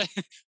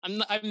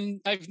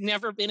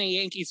never been a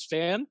Yankees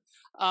fan.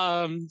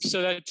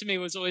 So that to me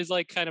was always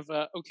like kind of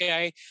a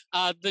okay.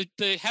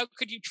 The how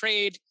could you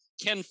trade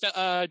Jay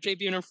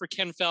Buhner for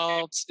Ken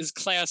Phelps is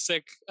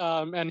classic,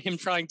 and him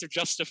trying to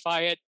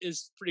justify it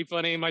is pretty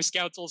funny. My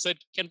scouts all said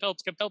Ken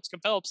Phelps,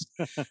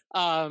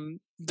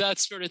 that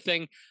sort of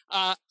thing.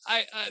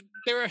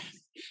 There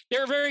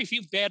are very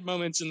few bad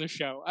moments in the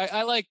show.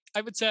 I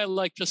would say I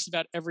like just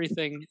about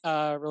everything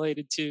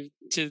related to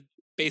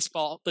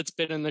baseball that's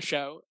been in the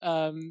show,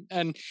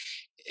 and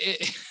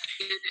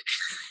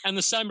and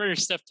the Steinbrenner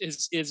stuff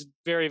is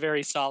very,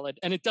 very solid,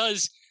 and it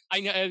does. I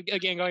know,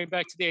 again, going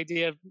back to the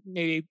idea of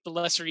maybe the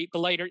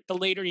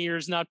later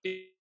years not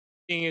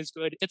being as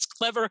good. It's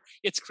clever.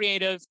 It's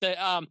creative.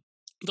 The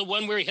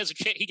one where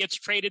he gets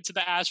traded to the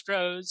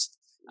Astros.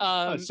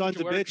 Sons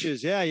of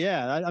Bitches.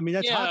 Yeah. I mean,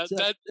 that's hot.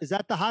 Is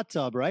that the hot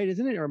tub, right?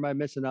 Isn't it? Or am I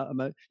missing out?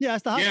 Yeah,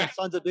 it's the hot tub.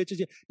 Sons of Bitches.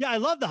 Yeah, I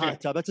love the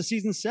hot tub. That's a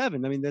season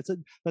 7. I mean, that's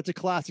a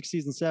classic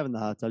season 7. The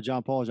hot tub.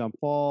 John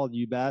Paul,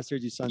 you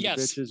bastards, you sons of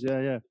bitches.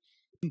 Yeah.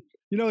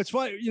 You know, it's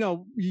funny, you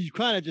know, you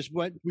kind of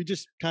we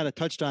just kind of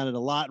touched on it a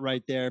lot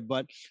right there,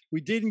 but we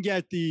didn't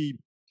get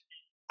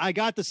I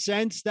got the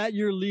sense that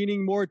you're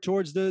leaning more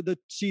towards the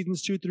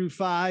seasons 2 through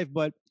 5,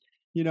 but,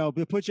 you know,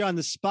 to put you on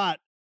the spot,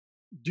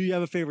 do you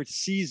have a favorite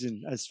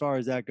season as far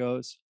as that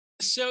goes?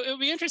 So it would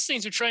be interesting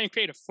to try and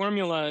create a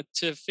formula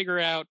to figure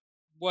out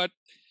what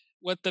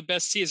the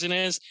best season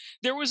is.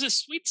 There was a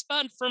sweet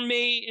spot for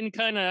me in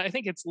kind of, I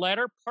think it's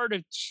latter part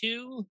of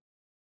 2,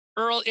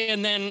 early,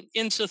 and then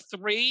into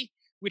 3.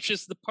 Which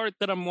is the part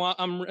that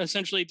I'm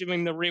essentially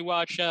doing the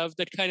rewatch of,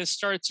 that kind of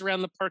starts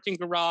around the parking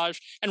garage,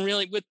 and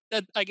really with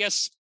that, I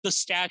guess the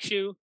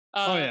statue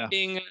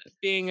being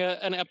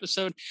an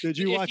episode. Did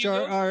you watch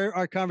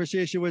our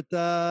conversation with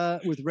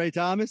Ray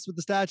Thomas with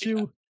the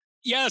statue?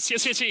 Yes.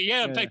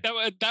 Yeah. In fact,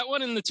 that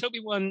one and the Toby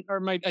one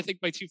are my 2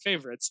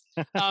 favorites.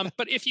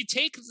 But if you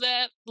take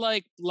that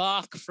like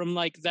block from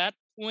like that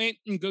point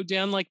and go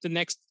down like the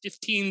next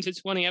 15 to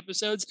 20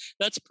 episodes,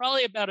 that's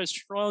probably about as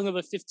strong of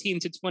a 15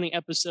 to 20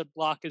 episode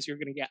block as you're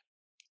going to get.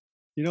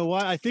 You know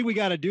what? I think we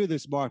got to do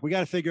this, Mark. We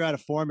got to figure out a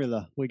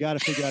formula.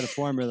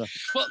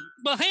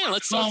 Well, hang on.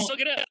 Let's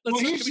look at it.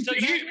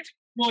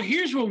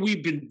 Here's what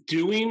we've been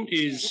doing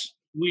is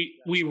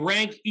we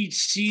rank each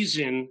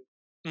season,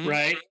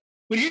 right?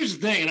 But here's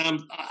the thing,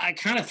 and I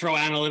kind of throw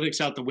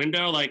analytics out the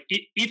window. Like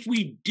if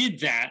we did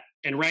that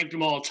and ranked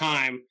them all the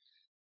time,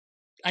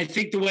 I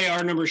think the way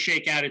our numbers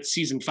shake out, it's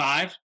season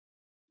 5.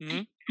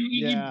 You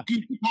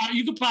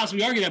could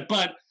possibly argue that,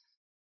 but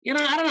you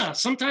know, I don't know.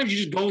 Sometimes you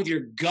just go with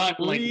your gut.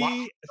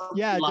 It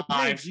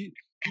depends.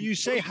 You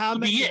say how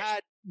many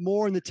had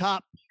more in the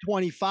top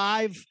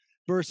 25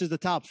 versus the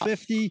top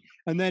 50,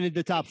 and then in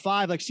the top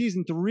 5, like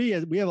season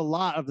 3, we have a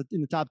lot of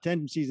in the top 10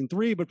 from season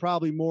 3, but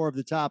probably more of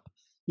the top,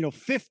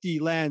 50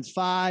 lands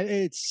 5.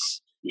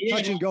 It's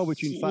touch and go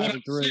between 5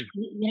 and 3.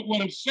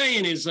 What I'm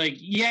saying is, like,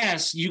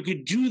 yes, you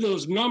could do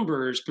those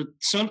numbers, but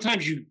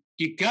sometimes you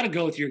got to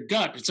go with your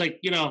gut. It's like,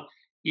 you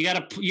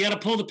got to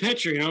pull the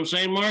picture. You know what I'm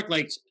saying, Mark?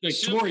 Like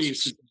Tor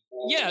used to.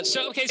 Yeah.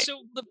 So okay.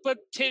 So but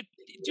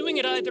doing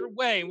it either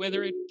way,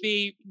 whether it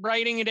be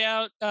writing it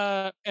out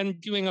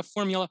and doing a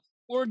formula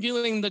or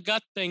doing the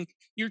gut thing,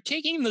 you're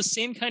taking the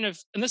same kind of,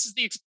 and this is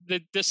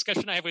the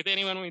discussion I have with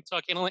anyone when we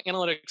talk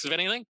analytics of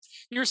anything.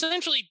 You're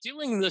essentially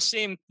doing the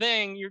same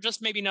thing. You're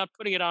just maybe not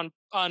putting it on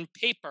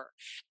paper.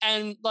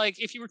 And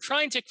like, if you were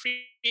trying to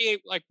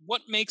create like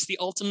what makes the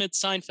ultimate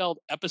Seinfeld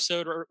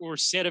episode or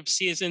set of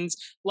seasons,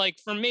 like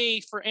for me,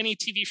 for any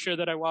TV show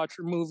that I watch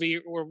or movie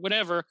or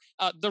whatever,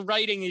 the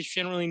writing is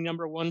generally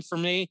number 1 for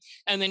me.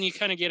 And then you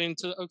kind of get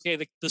into, okay,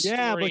 the story.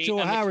 Yeah, but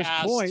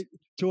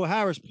to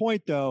O'Hara's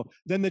point, though,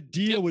 then the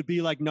deal would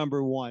be like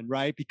number 1,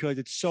 right? Because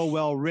it's so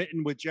well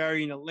written with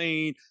Jerry and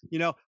Elaine,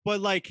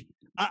 But like,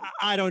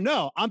 I don't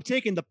know. I'm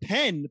taking the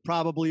pen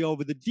probably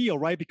over the deal,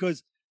 right?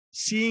 Because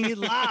seeing it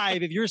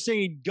live, if you're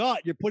saying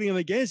gut, you're putting them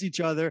against each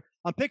other.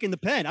 I'm picking the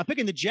pen. I'm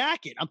picking the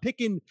jacket. I'm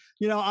picking,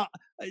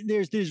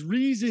 there's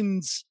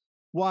reasons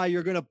why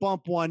you're going to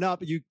bump one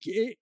up.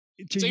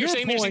 to So your you're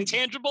saying point,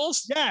 there's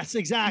intangibles? yes,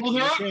 exactly.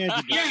 Well,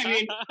 intangibles. yeah, I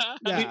mean,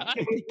 Yeah,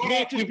 it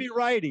can't just be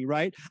writing,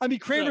 right? I mean,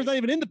 Kramer's not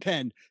even in the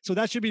pen, so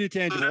that should be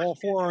intangible. All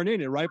four aren't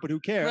in it, right? But who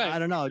cares? Right. I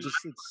don't know. Just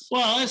it's.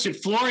 Well, listen,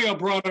 Florio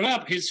brought it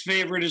up. His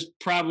favorite is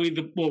probably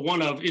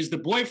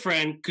the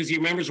boyfriend because he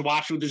remembers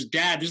watching with his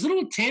dad. There's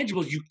little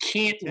intangibles you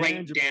can't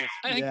write down.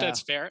 I think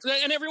that's fair.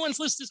 And everyone's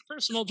list is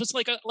personal, just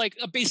like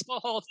a baseball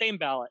Hall of Fame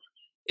ballot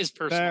is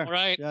personal,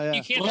 right? Yeah.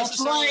 You can't Well, that's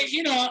why,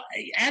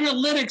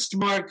 analytics,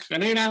 Mark. I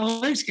know you're not an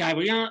analytics guy,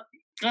 but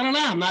I don't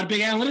know. I'm not a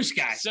big analytics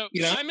guy. So,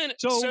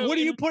 so what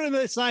do you put in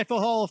the Seinfeld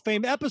Hall of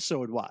Fame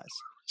episode-wise?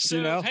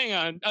 So hang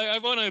on, I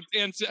want to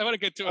answer. I want to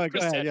get to what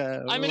Chris said.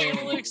 I'm an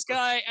analytics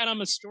guy and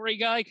I'm a story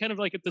guy, kind of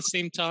like at the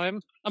same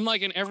time. I'm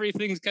like an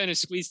everything's kind of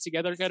squeezed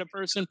together kind of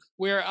person,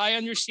 where I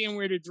understand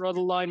where to draw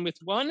the line with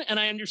one, and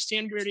I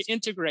understand where to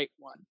integrate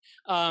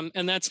one.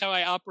 And that's how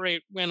I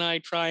operate when I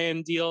try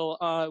and deal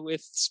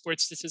with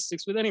sports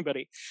statistics with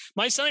anybody.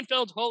 My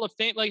Seinfeld Hall of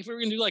Fame, like if we were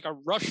going to do like a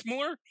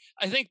Rushmore,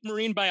 I think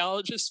marine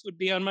biologists would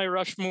be on my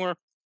Rushmore.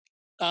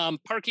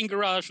 Parking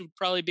garage would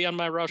probably be on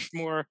my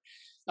Rushmore.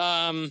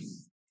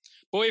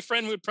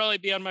 Boyfriend would probably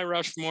be on my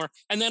Rushmore.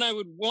 And then I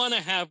would want to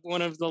have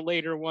one of the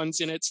later ones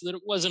in it so that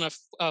it wasn't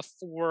a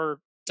four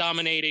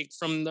dominating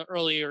from the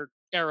earlier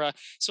era.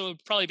 So it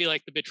would probably be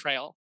like The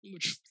Betrayal,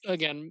 which,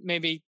 again,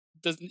 maybe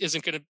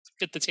isn't going to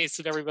fit the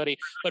taste of everybody.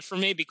 But for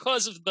me,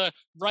 because of the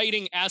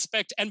writing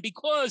aspect and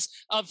because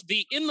of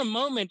the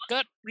in-the-moment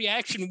gut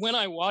reaction when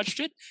I watched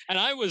it, and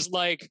I was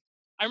like,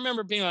 I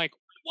remember being like,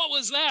 what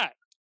was that?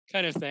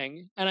 Kind of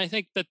thing. And I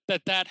think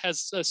that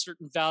has a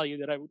certain value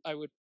that I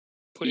would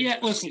put in. Yeah,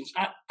 listen,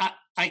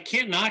 I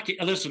can't knock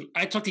it. Listen,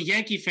 I talk to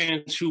Yankee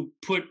fans who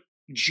put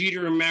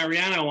Jeter and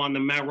Mariano on the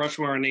Mount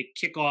Rushmore and they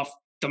kick off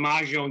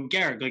DiMaggio and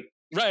Gehrig. Like,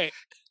 right.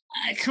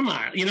 Come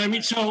on. You know what I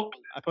mean? So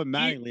I put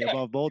Mattingly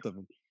above both of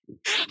them.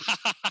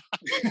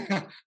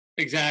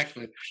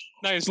 Exactly.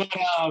 Nice. But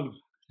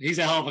he's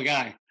a hell of a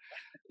guy.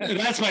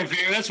 That's my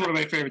favorite. That's one of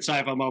my favorite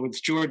sci-fi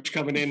moments. George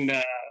coming in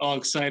all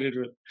excited.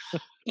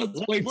 Let's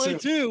play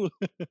two.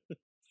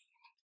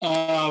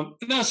 No,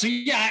 so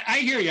yeah, I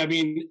hear you. I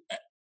mean,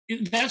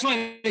 that's why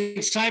I think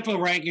sci-fi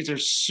rankings are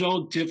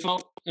so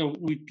difficult. And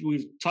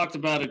we've talked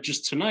about it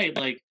just tonight.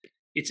 Like,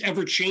 it's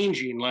ever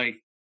changing. Like,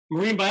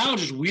 marine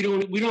biologists, we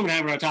don't even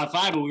have it in our top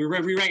five, but we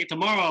re-rank it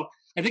tomorrow.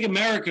 I think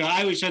America.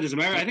 I always said this.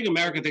 I think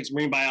America thinks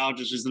marine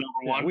biologists is the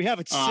number one. We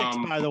have it six,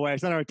 by the way.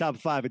 It's not our top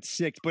five. It's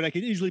six, but it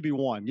could easily be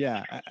one.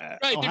 Yeah.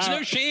 Right. There's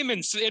no shame in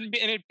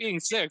it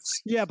being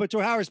six. Yeah, but to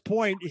Howard's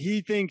point,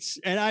 he thinks,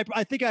 and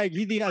I think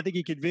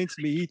he convinced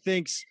me. He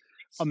thinks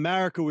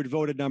America would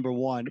vote at number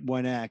one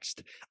when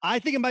next. I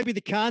think it might be the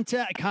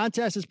contest.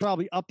 Contest is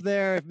probably up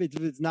there. If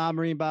it's not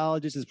marine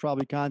biologist, it's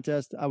probably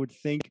contest. I would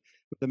think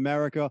with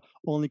America,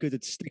 only because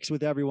it sticks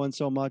with everyone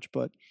so much.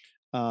 But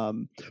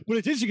it's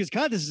interesting because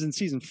contest is in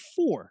season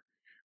 4.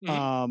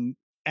 Mm-hmm.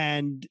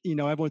 And,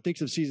 everyone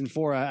thinks of season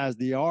 4 as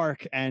the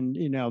arc. And,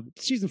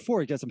 season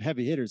 4 got some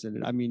heavy hitters in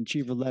it. I mean,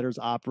 Chief of Letters,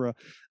 Opera,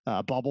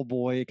 Bubble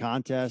Boy,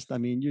 Contest. I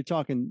mean, you're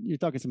talking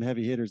some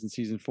heavy hitters in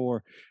season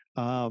 4.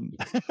 I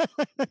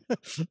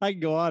can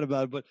go on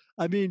about it, but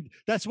I mean,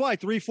 that's why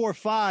 3, 4,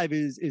 5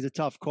 is a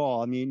tough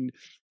call. I mean,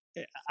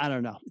 I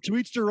don't know. To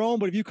each their own,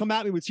 but if you come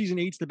at me with season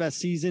 8's the best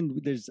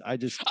season, I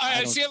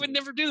would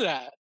never do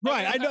that.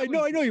 Right. I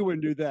know you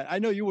wouldn't do that. I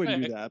know you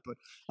wouldn't do that, but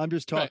I'm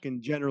just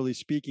talking generally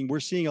speaking. We're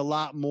seeing a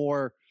lot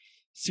more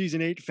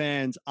season 8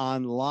 fans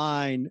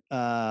online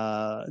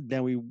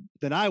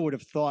than I would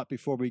have thought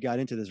before we got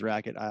into this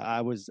racket.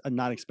 I was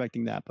not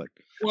expecting that, but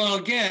well,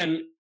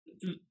 again,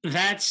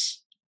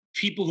 that's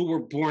people who were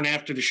born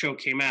after the show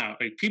came out.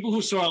 Like, people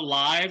who saw it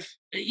live,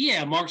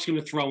 yeah, Mark's going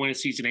to throw in a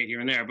season 8 here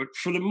and there, but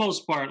for the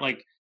most part,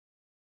 like,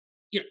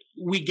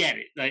 we get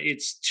it.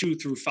 It's 2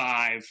 through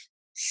 5,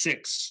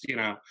 6,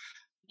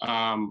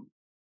 are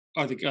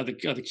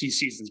the key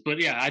seasons.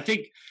 But yeah, I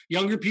think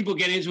younger people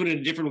get into it in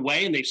a different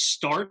way, and they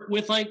start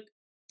with like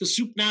the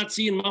Soup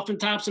Nazi and Muffin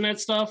Tops and that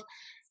stuff,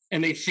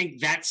 and they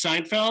think that's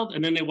Seinfeld,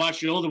 and then they watch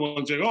the older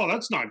ones and go, "Oh,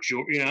 that's not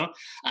George."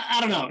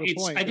 I don't know.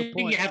 I think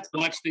you have to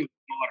watch things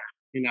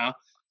in order.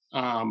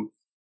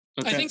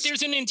 I think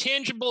there's an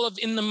intangible of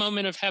in the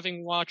moment of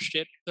having watched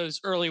it, those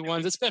early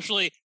ones,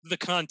 especially the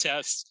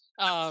contest.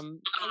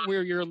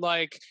 Where you're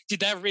like, did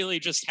that really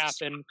just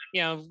happen?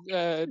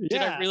 Did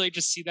I really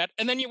just see that?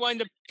 And then you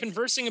wind up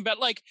conversing about,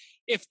 like,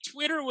 if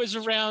Twitter was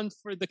around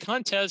for the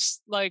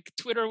contest, like,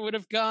 Twitter would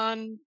have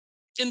gone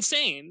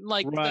insane.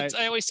 Like, right.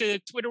 I always say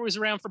that Twitter was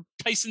around for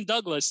Tyson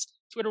Douglas.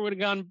 Twitter would have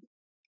gone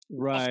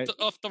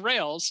off the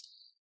rails.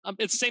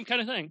 It's the same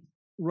kind of thing.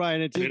 Right,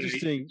 and it's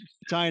interesting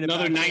tying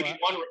another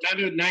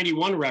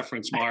 91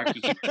 reference, Mark.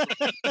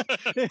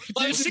 I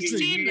was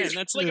 16 then.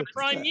 That's like a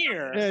prime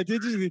year. Yeah, it's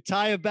interesting to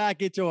tie it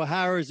back into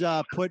O'Hara's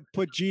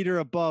put Jeter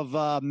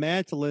above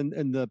Mantle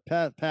in the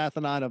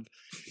Parthenon of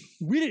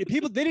they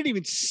didn't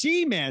even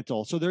see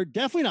Mantle, so they're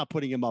definitely not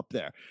putting him up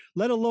there.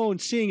 Let alone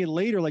seeing it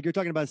later, like you're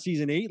talking about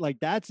season 8. Like,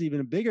 that's even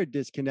a bigger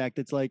disconnect.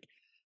 It's like,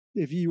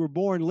 if you were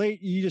born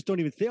late, you just don't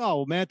even think, oh,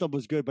 well, Mantle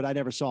was good, but I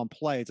never saw him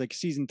play. It's like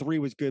season 3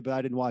 was good, but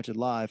I didn't watch it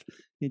live.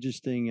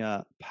 Interesting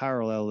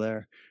parallel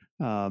there.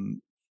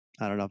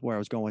 I don't know where I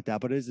was going with that,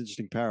 but it is an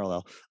interesting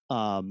parallel.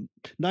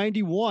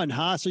 91,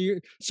 huh?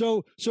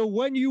 So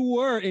when you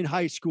were in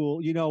high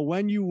school, you know,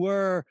 when you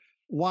were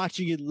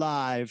watching it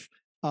live,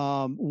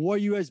 were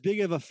you as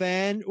big of a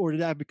fan, or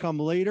did that become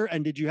later?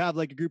 And did you have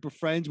like a group of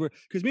friends where,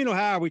 because me and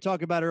O'Hara, we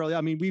talked about it earlier.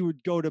 I mean, we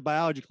would go to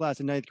biology class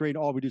in 9th grade,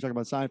 and all we do is talk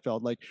about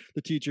Seinfeld. Like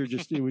the teacher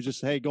just, it was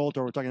just, hey, Golter,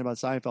 we're talking about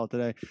Seinfeld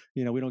today.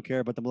 You know, we don't care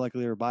about the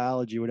molecular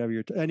biology, whatever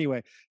you're,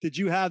 anyway, did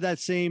you have that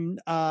same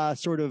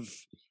sort of,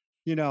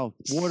 you know,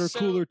 water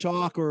cooler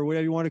talk, or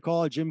whatever you want to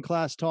call it, gym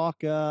class talk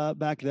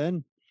back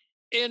then?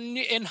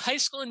 In high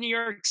school in New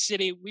York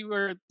City, we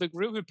were the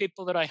group of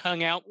people that I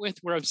hung out with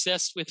were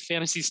obsessed with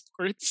fantasy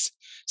sports.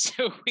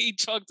 So we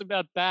talked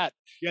about that.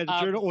 Yeah, the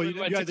journal. Well,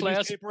 you had the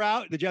newspaper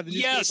out. Did you have the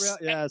newspaper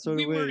out? Yeah. So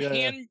we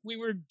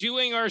were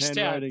doing our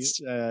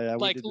stats,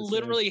 like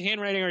literally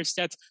handwriting our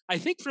stats. I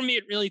think for me,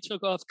 it really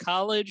took off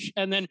college,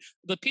 and then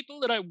the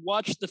people that I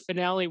watched the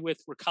finale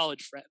with were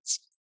college friends,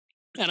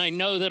 and I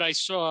know that I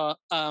saw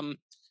and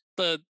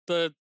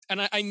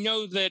I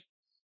know that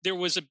there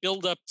was a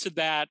build up to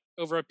that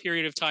over a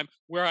period of time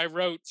where I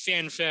wrote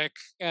fanfic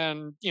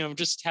and, you know,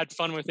 just had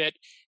fun with it.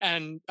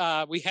 And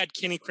we had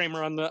Kenny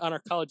Kramer on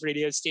our college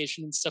radio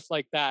station and stuff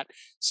like that.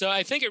 So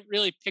I think it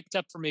really picked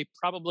up for me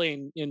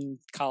probably in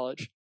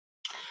college.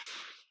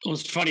 Well,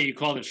 it's funny you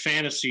called it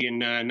fantasy in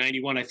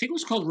 91. I think it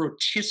was called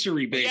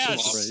rotisserie baseball.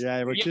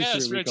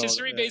 Yes,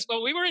 rotisserie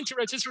baseball. We were into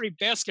rotisserie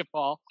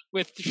basketball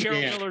with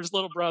Cheryl Miller's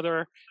little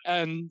brother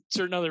and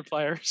certain other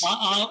players.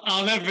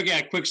 I'll never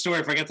forget. Quick story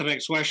if I get to the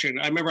next question.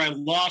 I remember I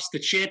lost the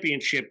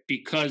championship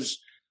because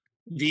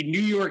the New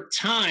York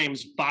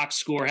Times box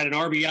score had an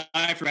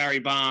RBI for Barry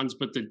Bonds,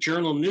 but the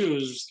Journal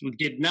News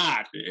did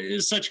not. It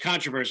was such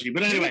controversy.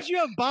 But anyway. Did you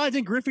have Bonds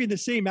and Griffey in the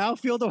same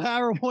outfield,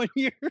 O'Hara, one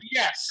year?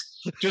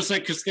 Yes, just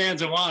like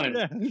Costanza wanted.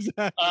 Yeah,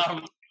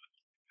 exactly.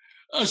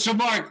 So,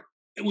 Mark,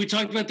 we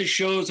talked about the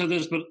shows and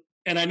this,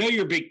 and I know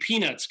you're a big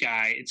Peanuts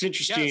guy. It's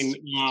interesting.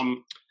 Yes.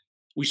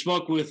 We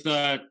spoke with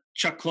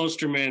Chuck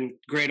Klosterman,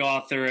 great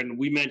author, and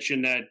we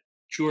mentioned that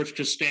George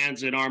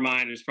Costanza, in our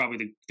mind, is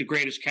probably the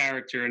greatest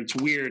character. And it's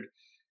weird.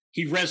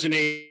 He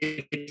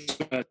resonates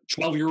with a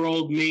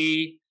 12-year-old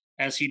me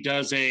as he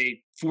does a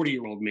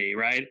 40-year-old me,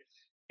 right?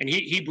 And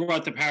he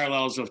brought the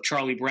parallels of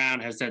Charlie Brown,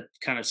 has that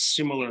kind of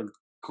similar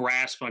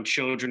grasp on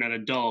children and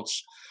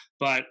adults.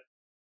 But,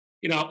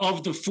 you know,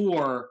 of the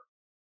 4,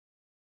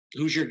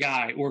 who's your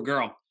guy or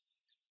girl?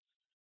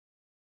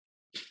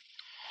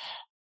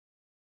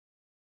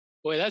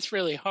 Boy, that's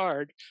really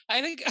hard.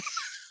 I think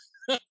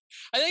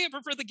I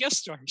prefer the guest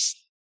stars.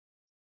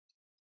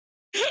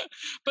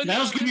 But that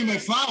was going to be my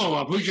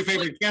follow-up. Who's your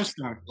favorite guest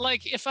star?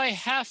 Like, if I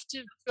have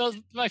to, well,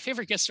 my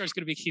favorite guest star is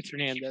going to be Keith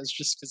Hernandez,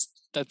 just because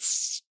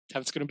that's how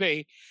it's going to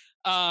be.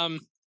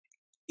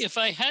 If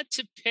I had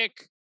to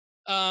pick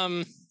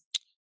from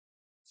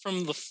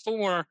the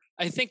 4,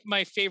 I think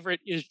my favorite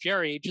is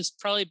Jerry, just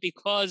probably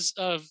because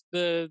of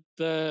the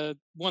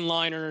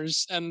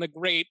one-liners and the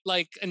great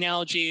like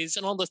analogies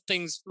and all the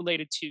things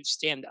related to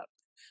stand-up.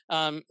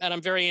 And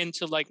I'm very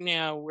into, like,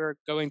 now we're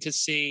going to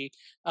see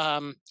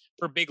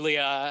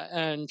Birbiglia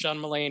and John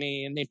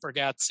Mulaney and Nate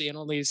Bargatze and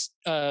all these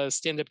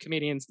stand-up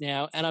comedians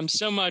now. And I'm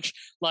so much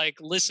like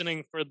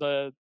listening for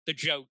the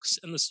jokes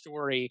and the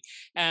story.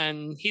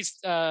 And he's,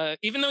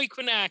 even though he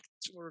couldn't act,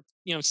 or,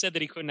 you know, said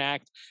that he couldn't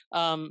act,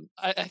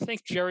 I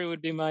think Jerry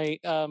would be my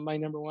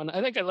number one.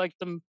 I think I like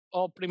them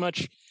all pretty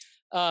much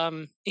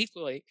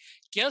equally.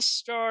 Guest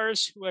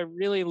stars who I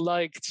really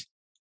liked,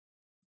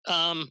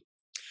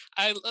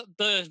 I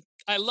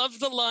love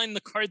the line,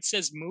 "The card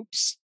says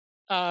moops."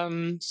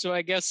 So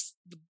I guess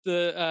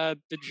the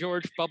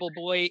George Bubble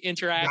Boy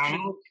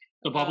interaction. Wow.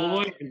 The Bubble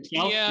Boy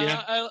himself?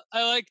 Yeah.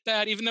 I like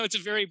that, even though it's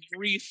a very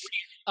brief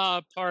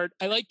part.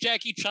 I like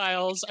Jackie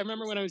Chiles. I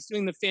remember when I was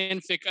doing the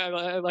fanfic,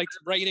 I liked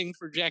writing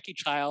for Jackie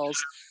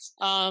Chiles.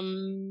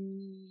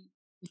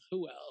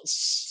 Who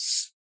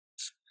else?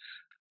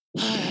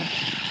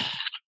 I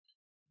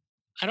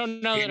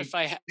don't know that if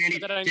I Danny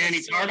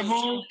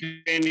Tartable.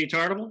 Danny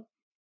Tartable.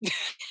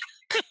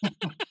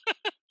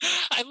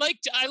 I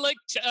liked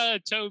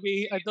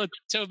Toby. I thought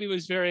Toby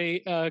was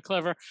very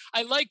clever.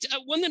 I liked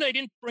one that I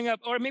didn't bring up,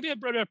 or maybe I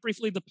brought it up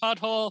briefly, the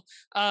Pothole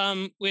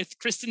with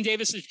Kristen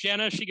Davis as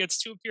Jenna. She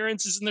gets 2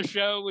 appearances in the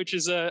show, which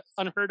is a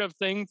unheard of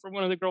thing for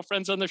one of the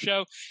girlfriends on the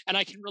show. And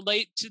I can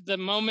relate to the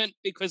moment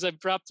because I've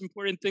dropped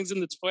important things in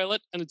the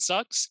toilet and it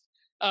sucks.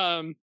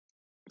 So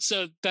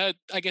that,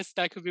 I guess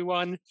that could be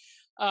one.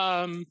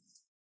 Yeah,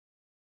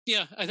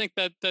 I think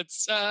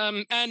that's I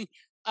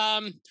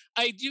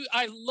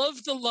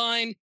love the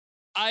line,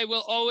 "I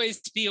will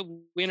always be a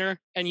winner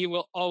and you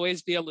will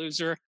always be a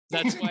loser.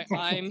 That's why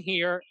I'm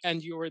here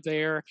and you're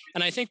there."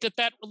 And I think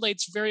that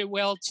relates very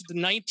well to the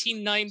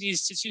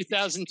 1990s to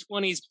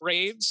 2020s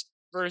Braves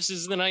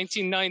versus the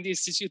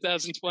 1990s to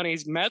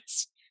 2020s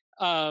Mets.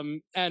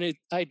 And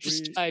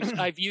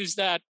I've used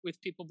that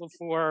with people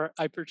before.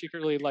 I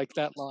particularly like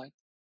that line.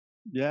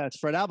 Yeah, it's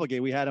Fred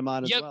Applegate. We had him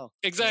on as well.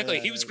 Exactly.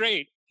 He was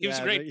great. He was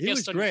great. He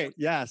was great.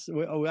 Yes.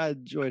 I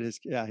enjoyed his.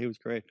 Yeah, he was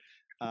great.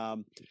 Yeah,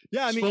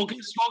 I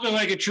mean, spoken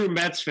like a true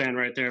Mets fan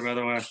right there, by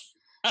the way.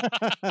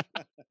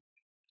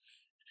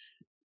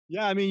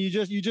 Yeah, I mean, you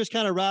just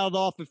kind of rattled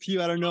off a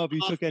few. I don't know if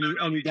you took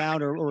any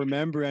down or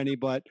remember any,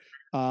 but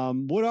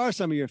what are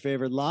some of your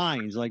favorite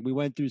lines? Like we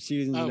went through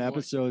seasons and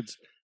episodes.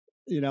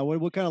 You know,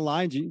 what kind of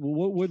lines?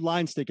 What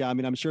lines stick out? I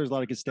mean, I'm sure there's a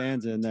lot of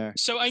Costanza in there.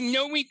 So I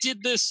know we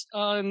did this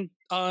on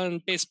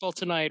Baseball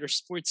Tonight or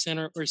Sports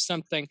Center or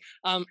something.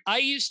 I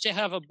used to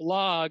have a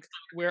blog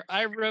where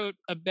I wrote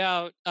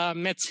about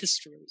Mets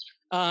history.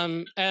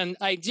 And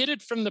I did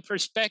it from the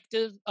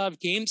perspective of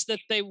games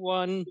that they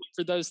won,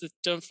 for those that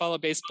don't follow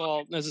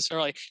baseball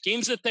necessarily,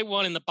 games that they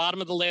won in the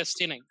bottom of the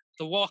last inning,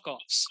 the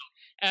walk-offs.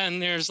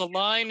 And there's a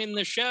line in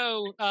the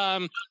show,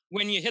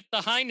 when you hit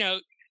the high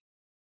note,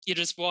 you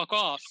just walk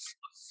off.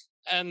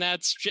 And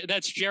that's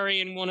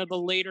Jerry in one of the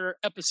later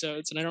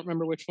episodes, and I don't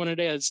remember which one it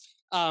is.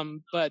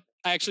 But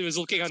I actually was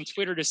looking on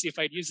Twitter to see if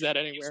I'd use that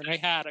anywhere, and I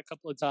had a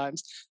couple of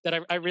times.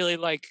 That I really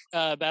like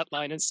that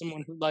line as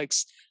someone who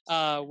likes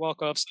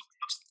walk-offs.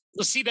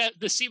 The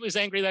sea was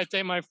angry that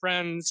day, my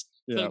friends.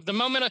 Yeah. The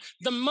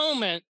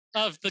moment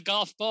of the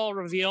golf ball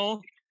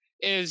reveal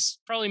is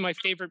probably my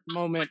favorite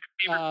moment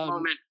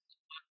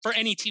for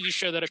any TV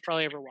show that I've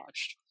probably ever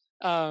watched.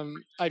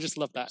 I just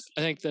love that.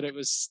 I think that it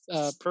was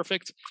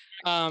perfect.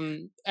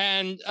 And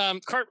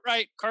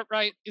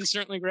Cartwright is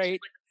certainly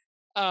great.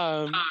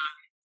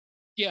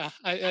 Yeah,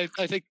 I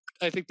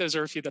think those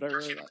are a few that I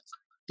really like.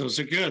 Those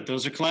are good.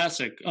 Those are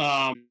classic.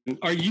 Are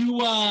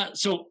you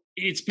so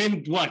it's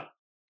been what,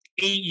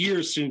 8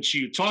 years since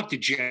you talked to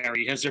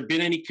Jerry? Has there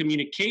been any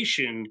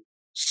communication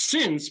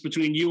since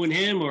between you and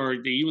him, or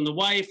you and the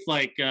wife?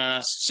 Like,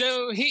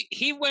 so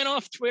he went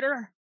off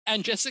Twitter,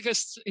 and Jessica.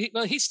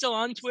 He's still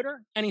on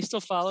Twitter, and he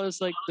still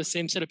follows like the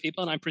same set of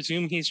people, and I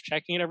presume he's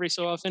checking it every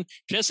so often.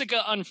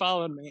 Jessica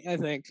unfollowed me. I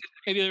think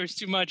maybe there was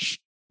too much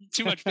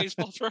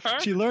baseball for her.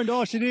 She learned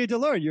all she needed to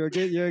learn. You're a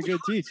good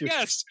teacher.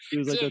 Yes. She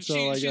was like,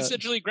 she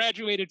essentially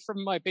graduated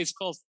from my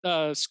baseball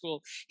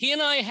school. He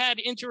and I had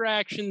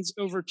interactions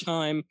over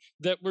time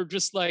that were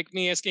just like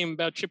me asking him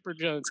about Chipper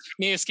Jones,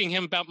 me asking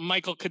him about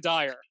Michael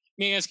Kadire,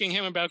 me asking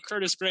him about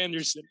Curtis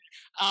Granderson.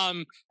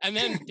 And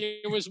then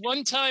there was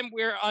one time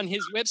where on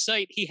his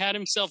website, he had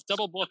himself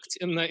double booked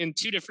in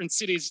 2 different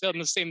cities on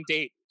the same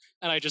date.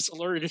 And I just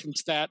alerted him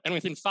to that. And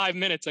within 5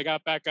 minutes, I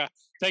got back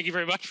thank you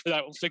very much for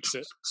that. We'll fix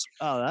it.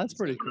 Oh, that's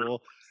pretty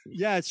cool.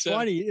 Yeah, it's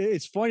funny.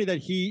 It's funny that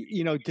he,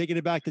 taking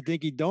it back to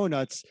Dinky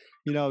Donuts,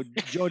 Joe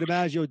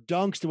DiMaggio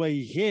dunks the way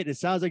he hit. It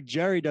sounds like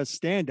Jerry does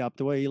stand up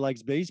the way he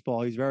likes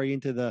baseball. He's very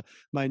into the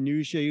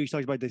minutiae. He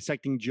talks about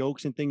dissecting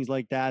jokes and things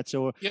like that.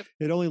 So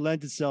it only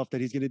lends itself that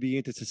he's going to be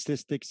into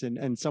statistics,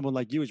 and someone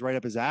like you is right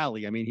up his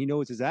alley. I mean, he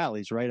knows his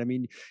alleys, right? I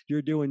mean,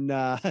 you're doing,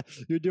 I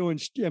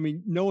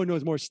mean, no one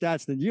knows more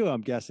stats than you,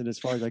 I'm guessing, as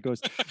far as that goes.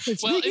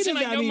 Well,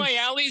 my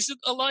alleys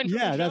aligned?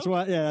 Yeah, that's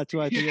why I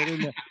threw it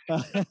in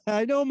there.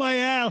 I know my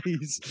alleys.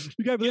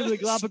 You got to believe the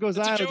Galapagos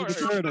Islands with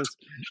the turtles.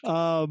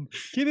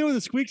 Keep it with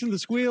the squeaks and the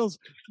squeals,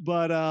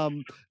 but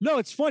no,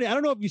 it's funny. I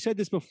don't know if you said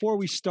this before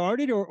we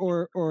started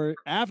or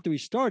after we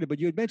started, but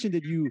you had mentioned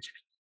that you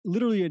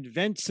literally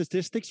invent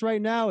statistics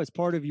right now as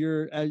part of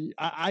your. I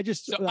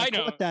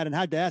caught that and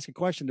had to ask a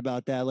question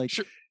about that. Like,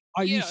 sure.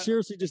 Are you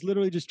seriously just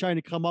literally just trying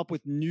to come up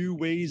with new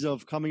ways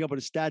of coming up with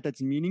a stat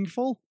that's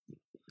meaningful?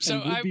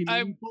 So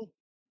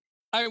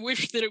I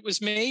wish that it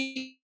was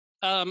me.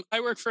 I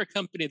work for a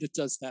company that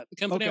does that. The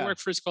company I work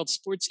for is called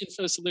Sports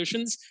Info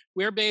Solutions.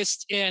 We're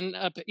based in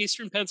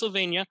Eastern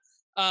Pennsylvania,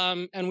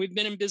 and we've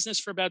been in business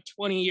for about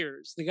 20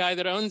 years. The guy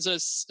that owns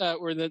us,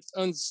 or that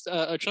owns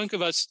a chunk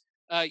of us,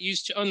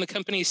 used to own the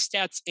company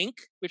Stats Inc.,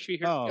 which we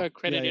hear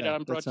credited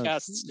on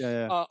broadcasts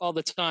all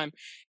the time.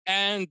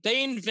 And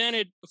they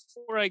invented,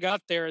 before I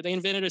got there, they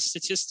invented a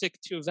statistic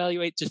to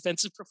evaluate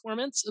defensive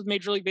performance of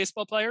Major League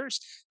Baseball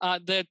players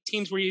that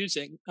teams were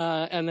using,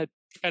 and that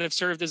kind of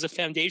served as a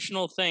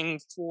foundational thing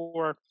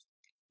for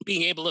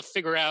being able to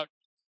figure out,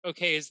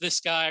 okay, is this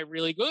guy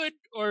really good,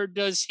 or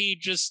does he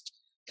just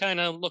kind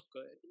of look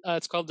good?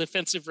 It's called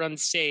defensive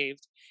runs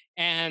saved.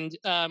 And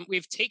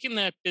we've taken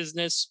that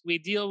business. We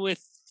deal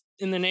with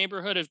in the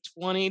neighborhood of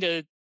 20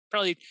 to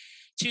probably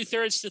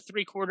 2/3 to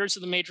 3/4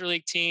 of the major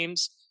league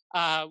teams.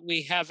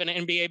 We have an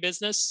NBA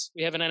business.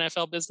 We have an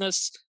NFL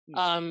business.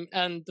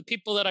 And the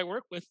people that I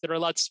work with that are a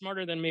lot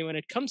smarter than me when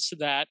it comes to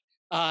that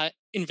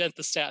invent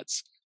the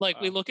stats. Like,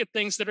 we look at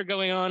things that are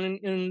going on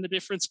in the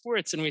different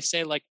sports, and we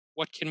say, like,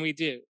 what can we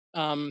do?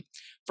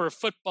 For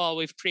football,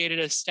 we've created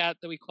a stat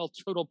that we call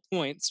total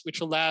points,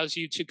 which allows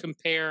you to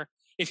compare.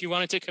 If you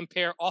wanted to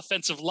compare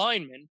offensive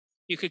linemen,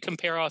 you could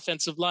compare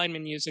offensive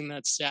linemen using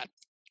that stat.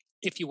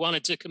 If you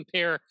wanted to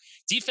compare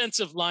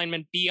defensive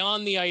linemen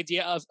beyond the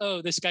idea of,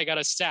 oh, this guy got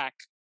a sack.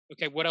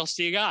 Okay, what else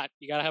do you got?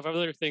 You got to have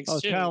other things too.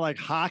 It's kind of like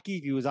hockey.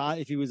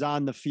 If he was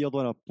on the field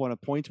when a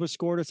point was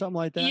scored or something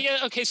like that. Yeah.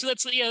 Okay. So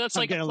that's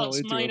like a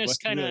plus minus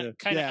kind of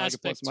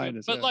aspect to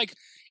it. But like,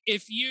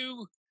 if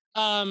you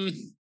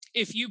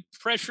if you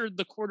pressured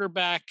the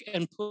quarterback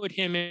and put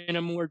him in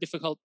a more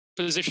difficult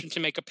position to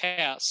make a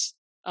pass.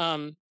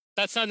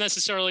 That's not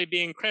necessarily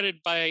being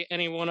credited by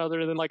anyone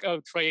other than like,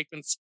 oh, Troy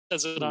Aikman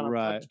says it on a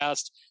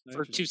podcast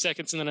for 2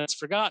 seconds and then it's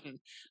forgotten.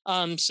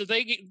 So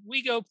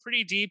we go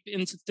pretty deep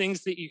into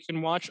things that you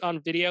can watch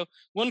on video.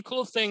 One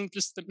cool thing,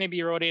 just that maybe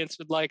your audience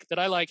would like, that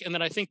I like, and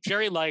that I think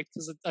Jerry liked,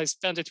 because I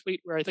found a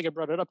tweet where I think I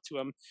brought it up to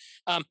him.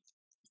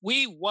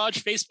 We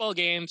watch baseball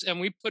games and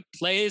we put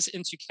plays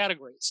into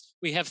categories.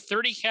 We have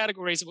 30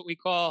 categories of what we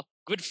call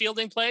good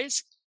fielding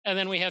plays, and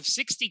then we have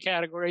 60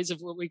 categories of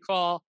what we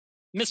call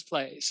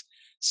misplays.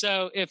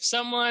 So if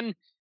someone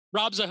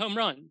robs a home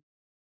run,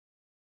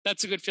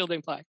 that's a good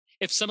fielding play.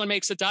 If someone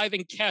makes a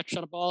diving catch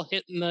on a ball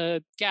hit in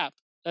the gap,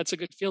 that's a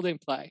good fielding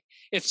play.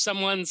 If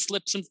someone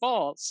slips and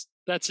falls,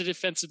 that's a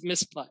defensive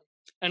misplay.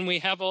 And we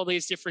have all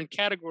these different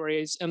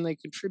categories, and they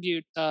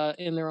contribute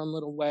in their own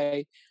little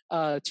way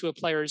to a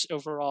player's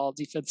overall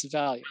defensive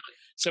value.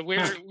 So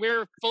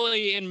we're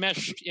fully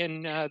enmeshed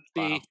in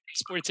the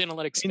sports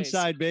analytics space.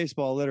 Inside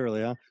baseball,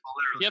 literally, huh?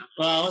 Yep.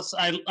 Well,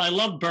 I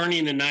love Bernie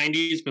in the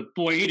 90s, but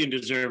boy, he didn't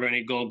deserve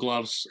any Gold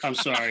Gloves. I'm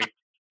sorry.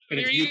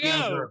 There you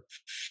go.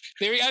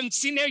 And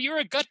see, now you're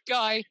a gut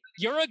guy.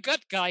 You're a gut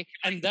guy,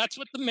 and that's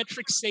what the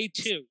metrics say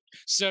too.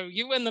 So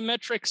you and the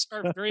metrics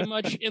are very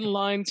much in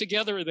line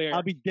together there.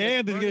 I'll be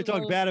damned if you're going to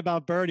talk bad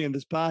about Bernie on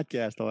this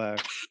podcast,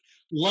 however.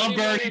 Love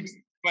Bernie,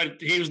 but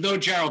he was no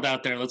Gerald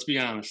out there. Let's be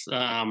honest.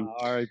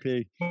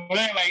 R.I.P. But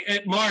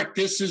anyway, Mark,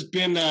 this has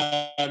been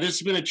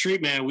a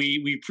treat, man.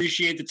 We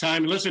appreciate the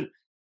time. Listen,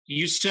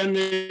 you send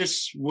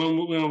this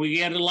when we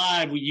get it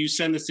live. You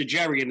send this to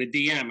Jerry in the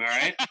DM. All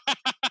right.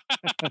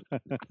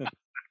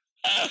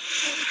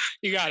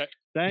 You got it.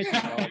 Thank you,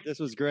 Mark. This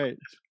was great.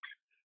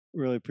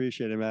 Really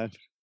appreciate it, man.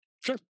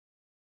 Sure.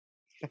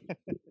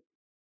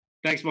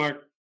 Thanks,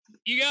 Mark.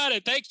 You got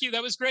it. Thank you.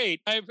 That was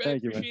great. I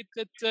appreciate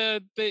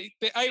that.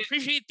 I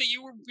appreciate that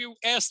you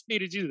asked me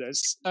to do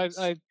this.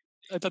 I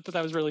thought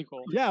that was really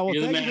cool. Yeah. Well,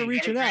 thank you for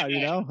reaching out.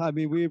 I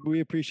mean,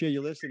 we appreciate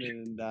you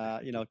listening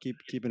and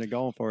keeping it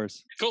going for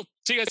us. Cool.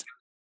 See you guys.